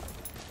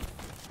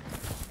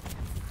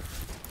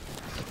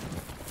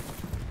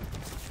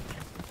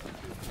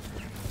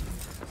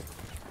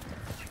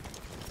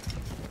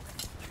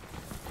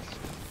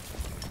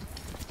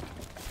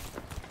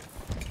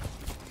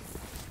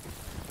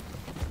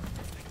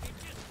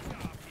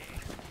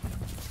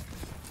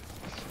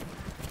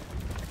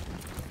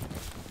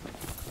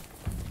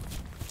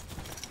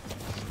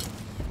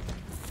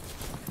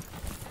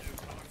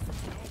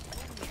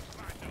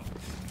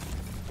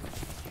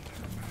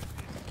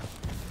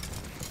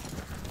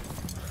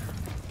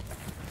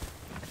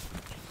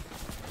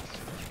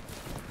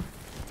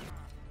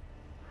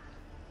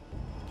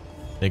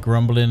 They're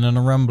grumbling and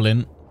a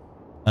rumbling.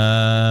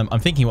 I'm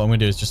thinking what I'm going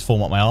to do is just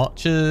form up my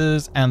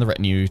archers and the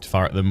retinue to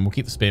fire at them. We'll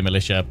keep the spear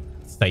militia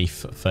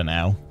safe for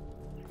now.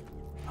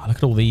 Oh, look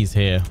at all these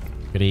here.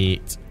 Could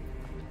eat.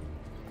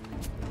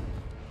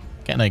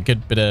 Getting a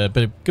good bit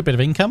of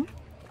income.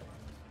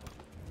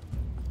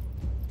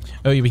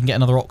 Oh, yeah, we can get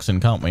another oxen,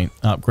 can't we?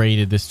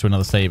 Upgraded this to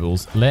another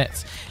stables.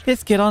 Let's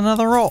get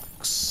another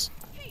ox.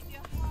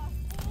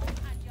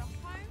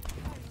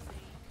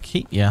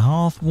 Keep your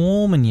hearth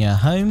warm and your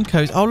home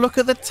cozy. Oh, look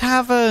at the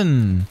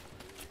tavern.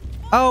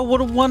 Oh,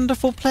 what a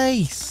wonderful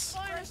place.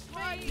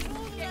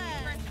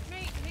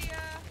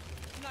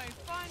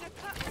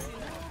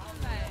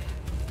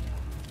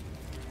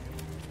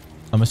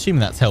 I'm assuming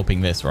that's helping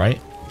this, right?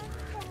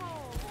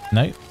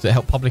 No? Does it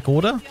help public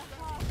order?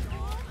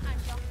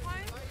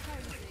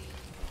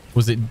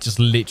 Was it just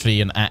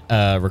literally an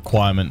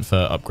requirement for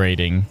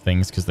upgrading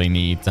things because they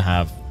need to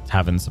have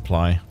tavern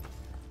supply?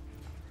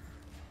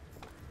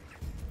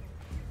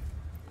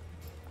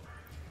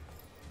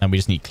 And we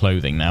just need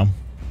clothing now.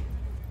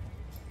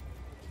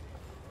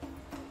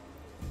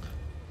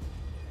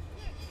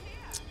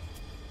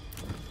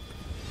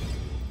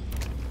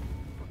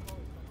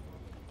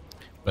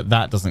 But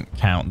that doesn't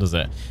count, does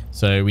it?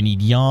 So we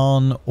need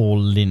yarn or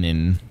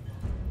linen.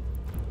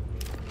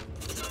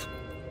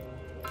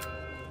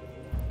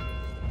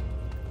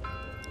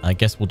 I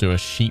guess we'll do a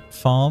sheep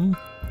farm.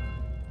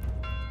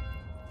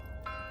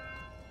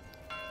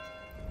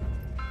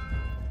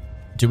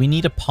 Do we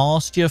need a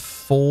pasture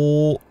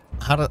for...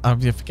 I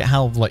forget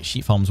how like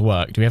sheep farms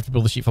work. Do we have to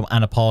build a sheep farm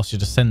and a pasture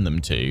to send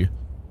them to?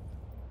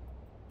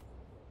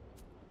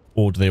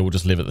 Or do they all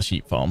just live at the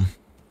sheep farm?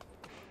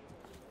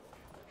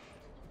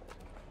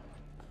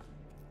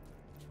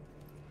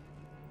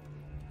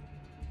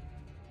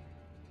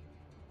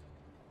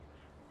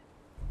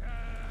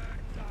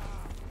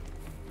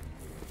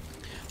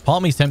 Part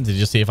of me's tempted to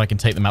just see if I can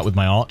take them out with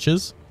my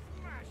archers.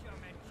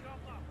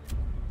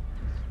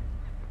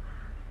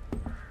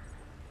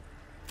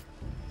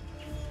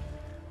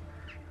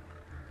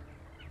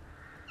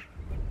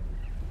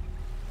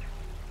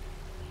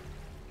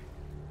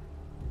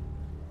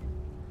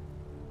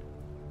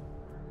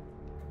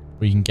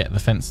 We can get the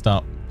fenced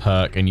up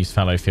perk and use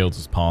fallow fields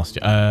as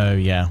pasture. Oh,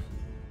 yeah.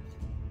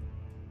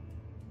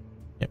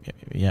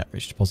 Yep.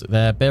 Rich deposit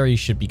there. Berries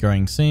should be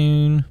growing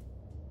soon.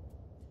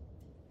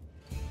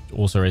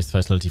 Also raise the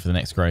fertility for the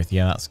next growth.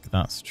 Yeah,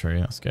 that's true.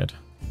 That's good.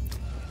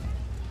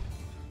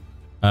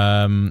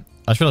 I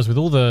just realized with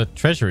all the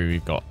treasury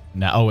we've got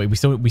now. Oh, wait, we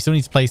still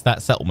need to place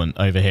that settlement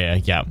over here.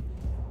 Yeah,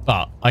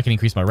 but I can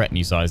increase my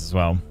retinue size as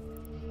well.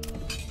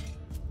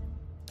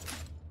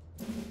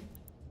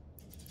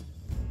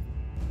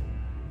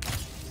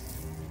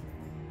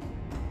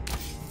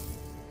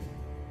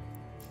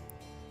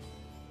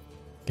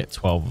 Get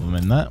 12 of them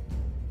in there.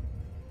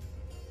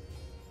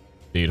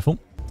 Beautiful.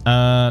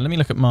 Let me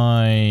look at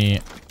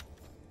my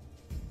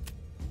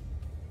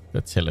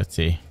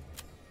fertility.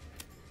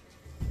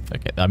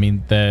 Okay, I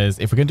mean, if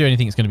we're going to do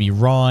anything, it's going to be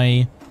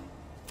rye.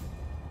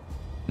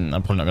 I'm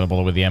probably not going to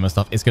bother with the Emma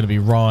stuff. It's going to be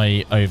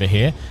rye over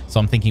here. So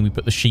I'm thinking we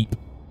put the sheep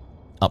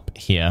up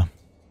here.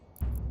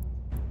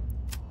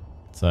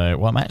 So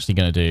what I'm actually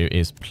going to do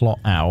is plot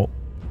out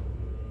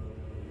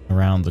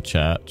around the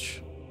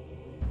church.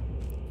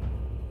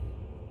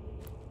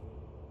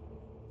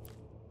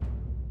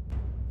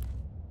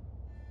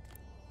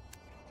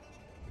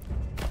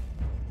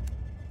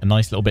 A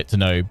nice little bit to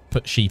know.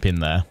 Put sheep in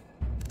there.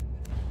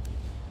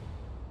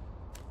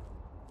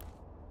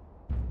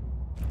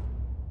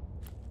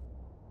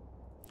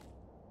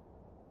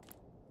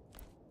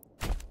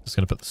 Just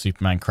going to put the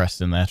Superman crest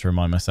in there to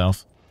remind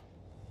myself.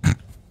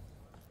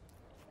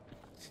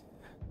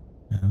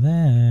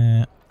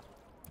 There.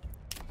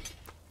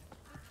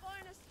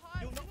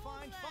 You'll not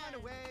find finer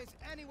wares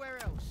anywhere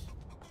else.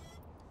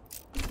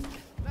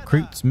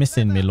 Recruits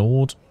missing, my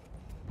lord.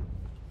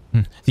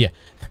 Yeah.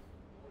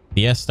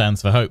 The S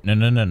stands for hope.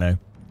 No.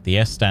 The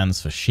S stands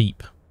for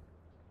sheep.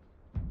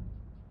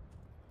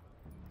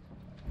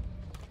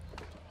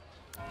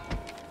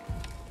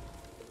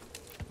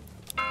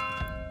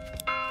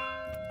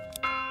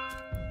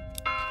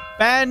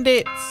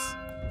 Bandits!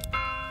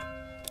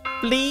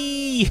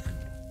 Flee!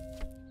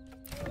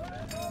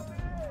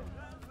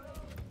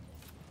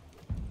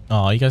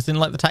 Oh, you guys didn't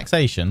like the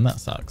taxation?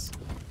 That sucks.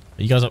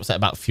 Are you guys upset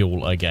about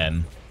fuel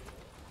again?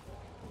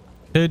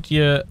 Could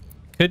you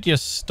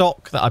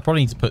stock that? I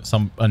probably need to put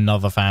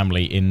another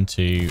family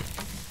into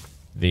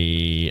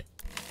the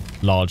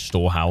large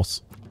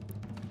storehouse.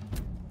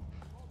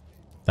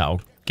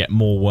 That'll get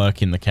more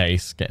work in the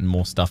case, getting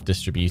more stuff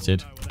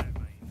distributed.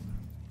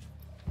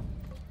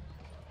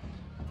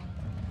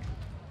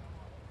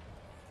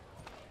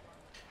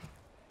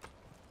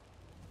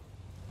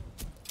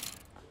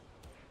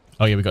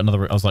 Oh yeah, we got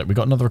another. I was like, we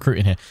got another recruit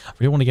in here. I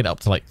really want to get it up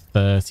to like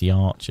 30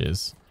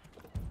 archers.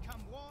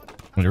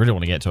 I really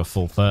want to get to a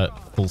full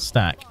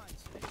stack.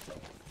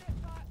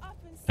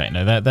 Okay,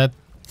 no, they're...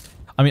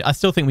 I mean, I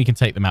still think we can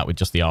take them out with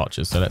just the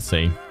archers, so let's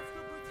see.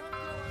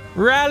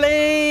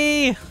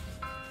 Rally!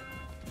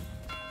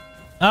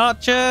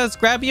 Archers,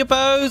 grab your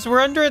bows. We're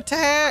under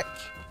attack.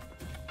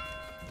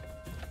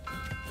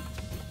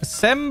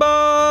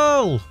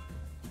 Assemble!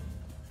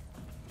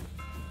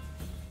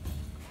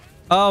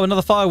 Oh,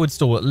 another firewood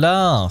store at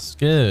last.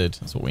 Good.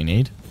 That's what we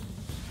need.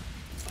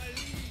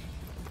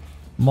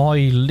 My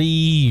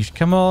liege.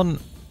 Come on.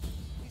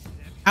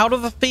 Out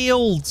of the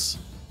fields.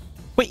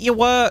 Quit your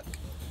work.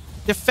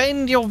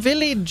 Defend your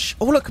village.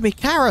 Oh, look at me.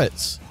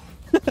 Carrots.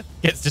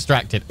 Gets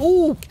distracted.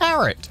 Oh,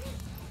 carrot.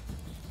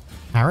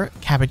 Carrot.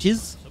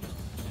 Cabbages.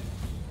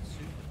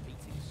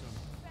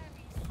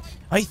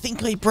 I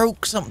think I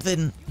broke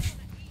something.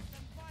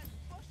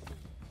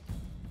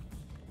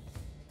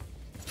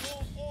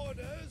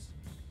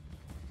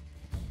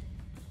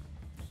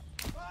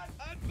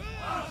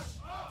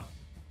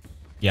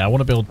 Yeah, I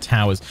want to build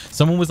towers.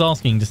 Someone was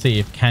asking to see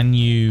if can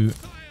you,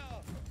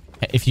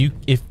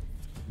 if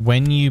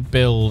when you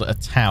build a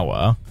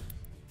tower,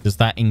 does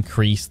that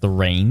increase the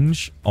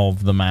range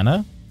of the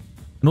manor?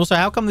 And also,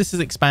 how come this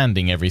is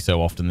expanding every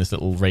so often, this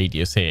little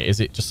radius here? Is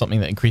it just something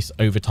that increases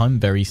over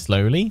time very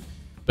slowly?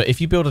 But if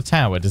you build a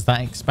tower, does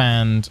that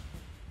expand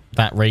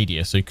that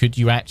radius? So could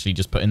you actually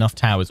just put enough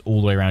towers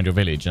all the way around your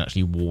village and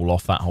actually wall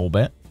off that whole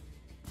bit?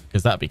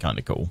 Because that'd be kind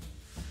of cool.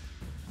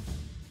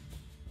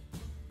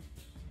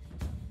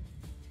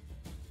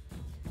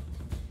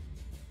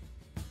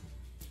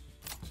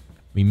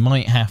 We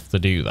might have to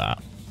do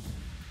that,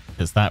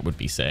 because that would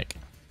be sick.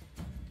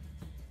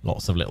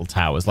 Lots of little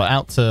towers, like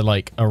out to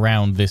like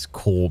around this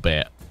core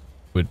bit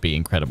would be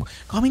incredible.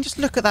 God, I mean, just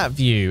look at that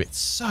view. It's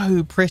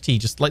so pretty.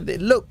 Just like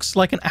it looks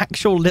like an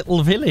actual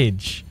little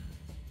village.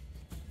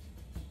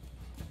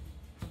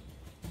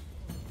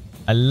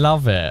 I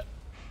love it.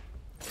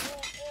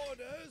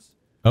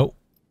 Oh,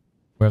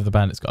 where have the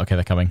bandits got? Okay,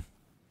 they're coming.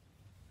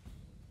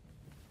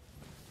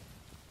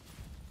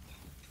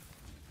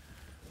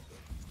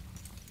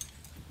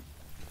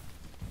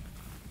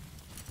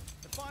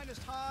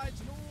 Hides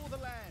in all the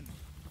land.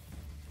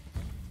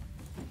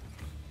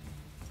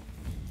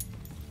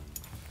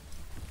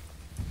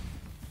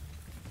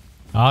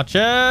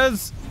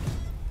 Archers!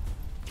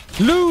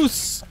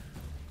 Loose!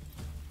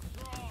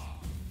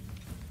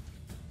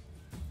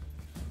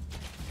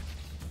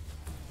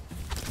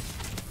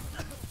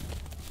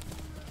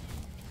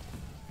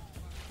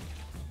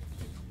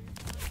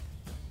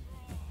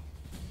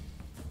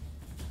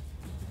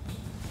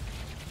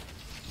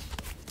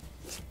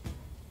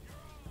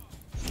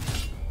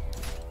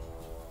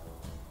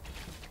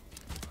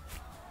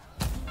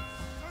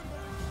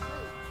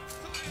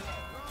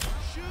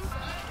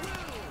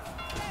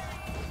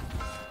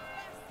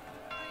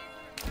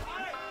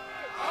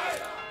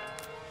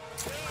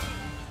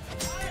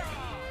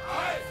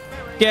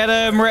 Get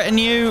him,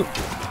 retinue!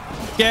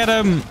 Get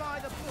him!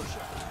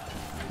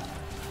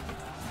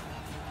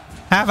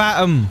 Have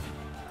at him!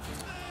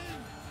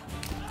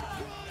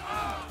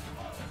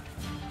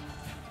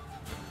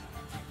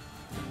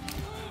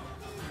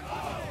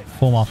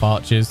 Form up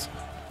archers.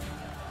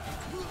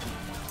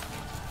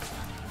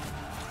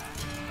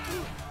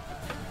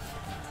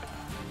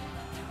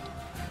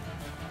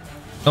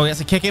 Oh, he has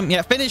to kick him.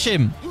 Yeah, finish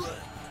him!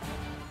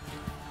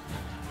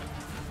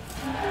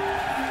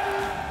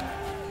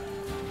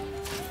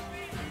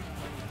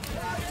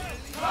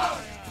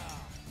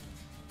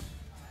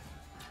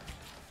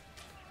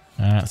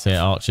 That's it,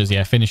 archers.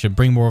 Yeah, finish them.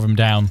 Bring more of them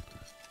down.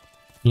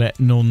 Let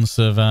none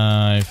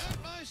survive.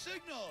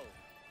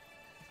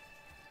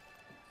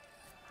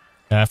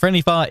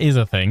 Friendly fire is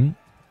a thing.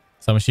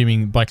 So I'm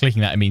assuming by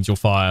clicking that, it means you'll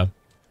fire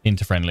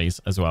into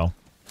friendlies as well.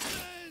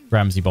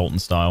 Ramsay Bolton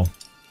style.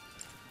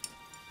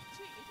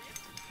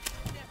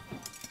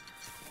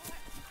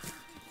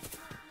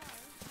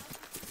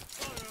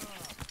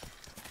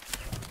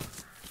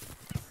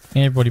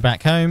 Everybody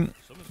back home.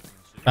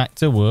 Back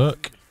to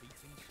work.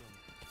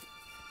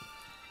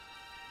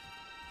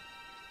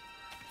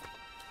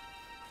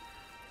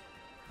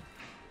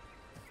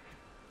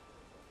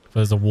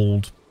 There's a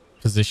walled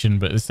position,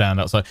 but it's stand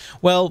outside.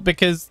 Well,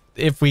 because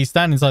if we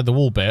stand inside the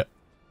wall bit,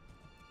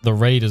 the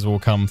raiders will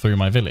come through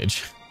my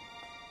village.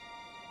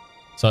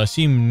 So I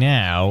assume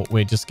now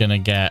we're just going to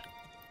get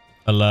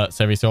alerts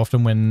every so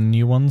often when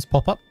new ones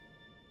pop up.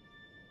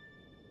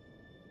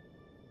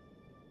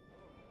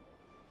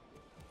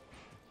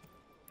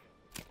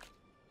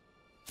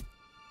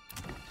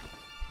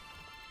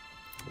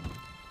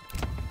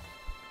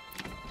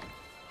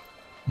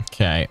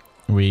 Okay.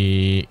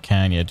 We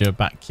can, yeah, do a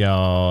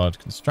backyard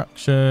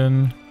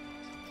construction.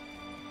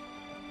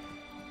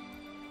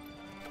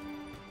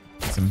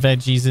 Get some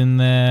veggies in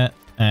there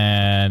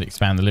and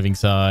expand the living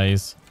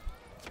size.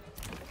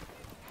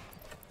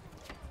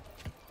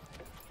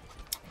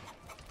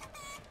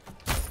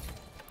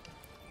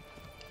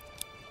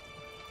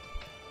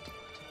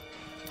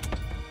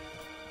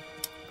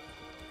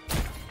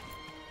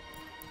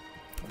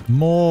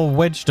 More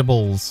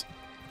vegetables.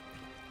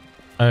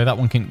 Oh, that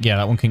one can, yeah,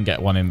 that one can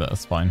get one in, but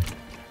that's fine.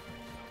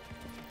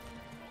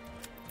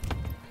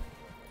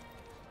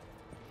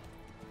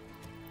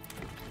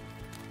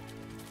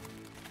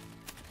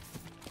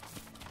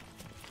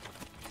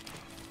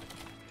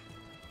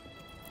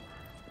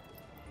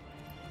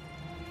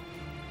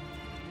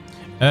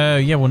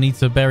 Yeah, we'll need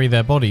to bury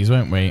their bodies,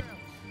 won't we?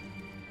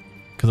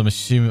 Because I'm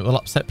assuming it will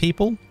upset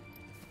people.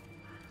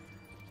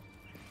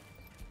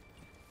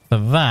 For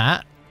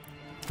that,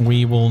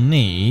 we will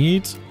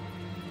need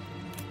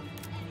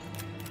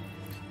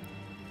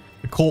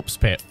a corpse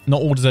pit.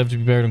 Not all deserve to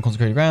be buried on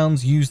consecrated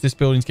grounds. Use this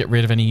building to get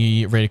rid of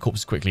any raided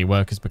corpses quickly.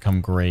 Workers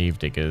become grave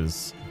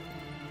diggers.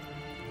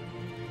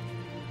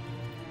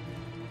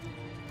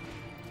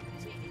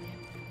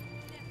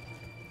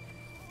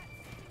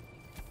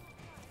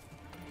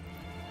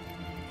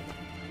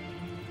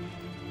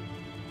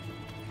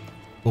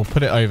 We'll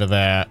put it over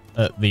there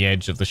at the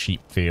edge of the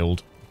sheep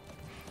field.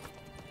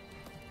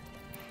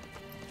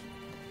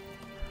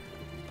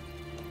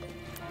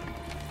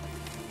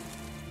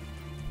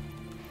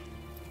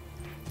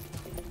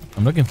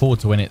 I'm looking forward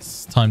to when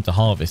it's time to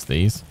harvest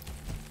these.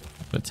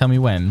 But tell me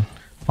when.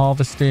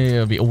 Harvest it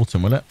will be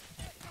autumn, will it?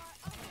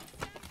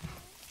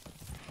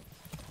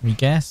 We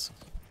guess.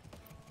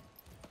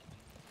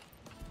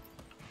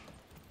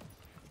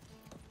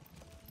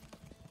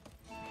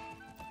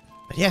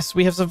 But yes,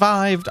 we have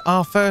survived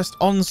our first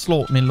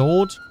onslaught, my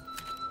lord.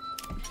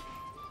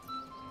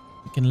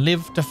 We can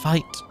live to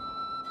fight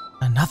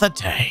another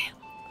day.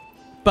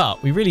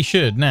 But we really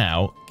should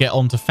now get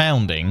on to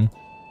founding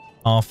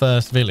our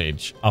first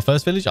village. Our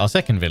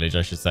second village,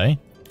 I should say.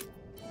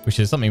 Which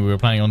is something we were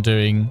planning on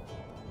doing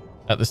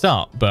at the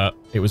start, but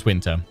it was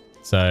winter.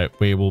 So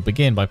we will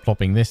begin by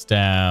plopping this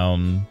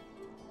down.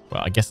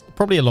 Well, I guess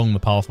probably along the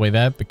pathway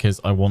there,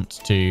 because I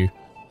want to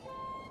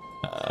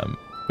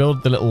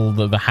build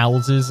the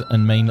houses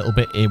and main little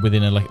bit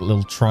within a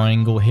little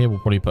triangle here. We'll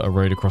probably put a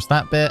road across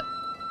that bit,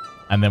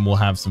 and then we'll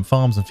have some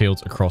farms and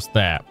fields across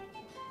there.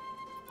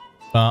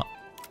 But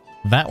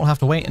that will have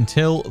to wait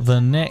until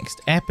the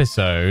next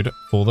episode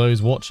for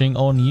those watching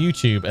on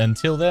YouTube.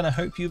 Until then, I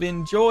hope you've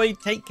enjoyed.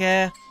 Take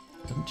care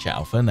and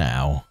ciao for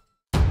now.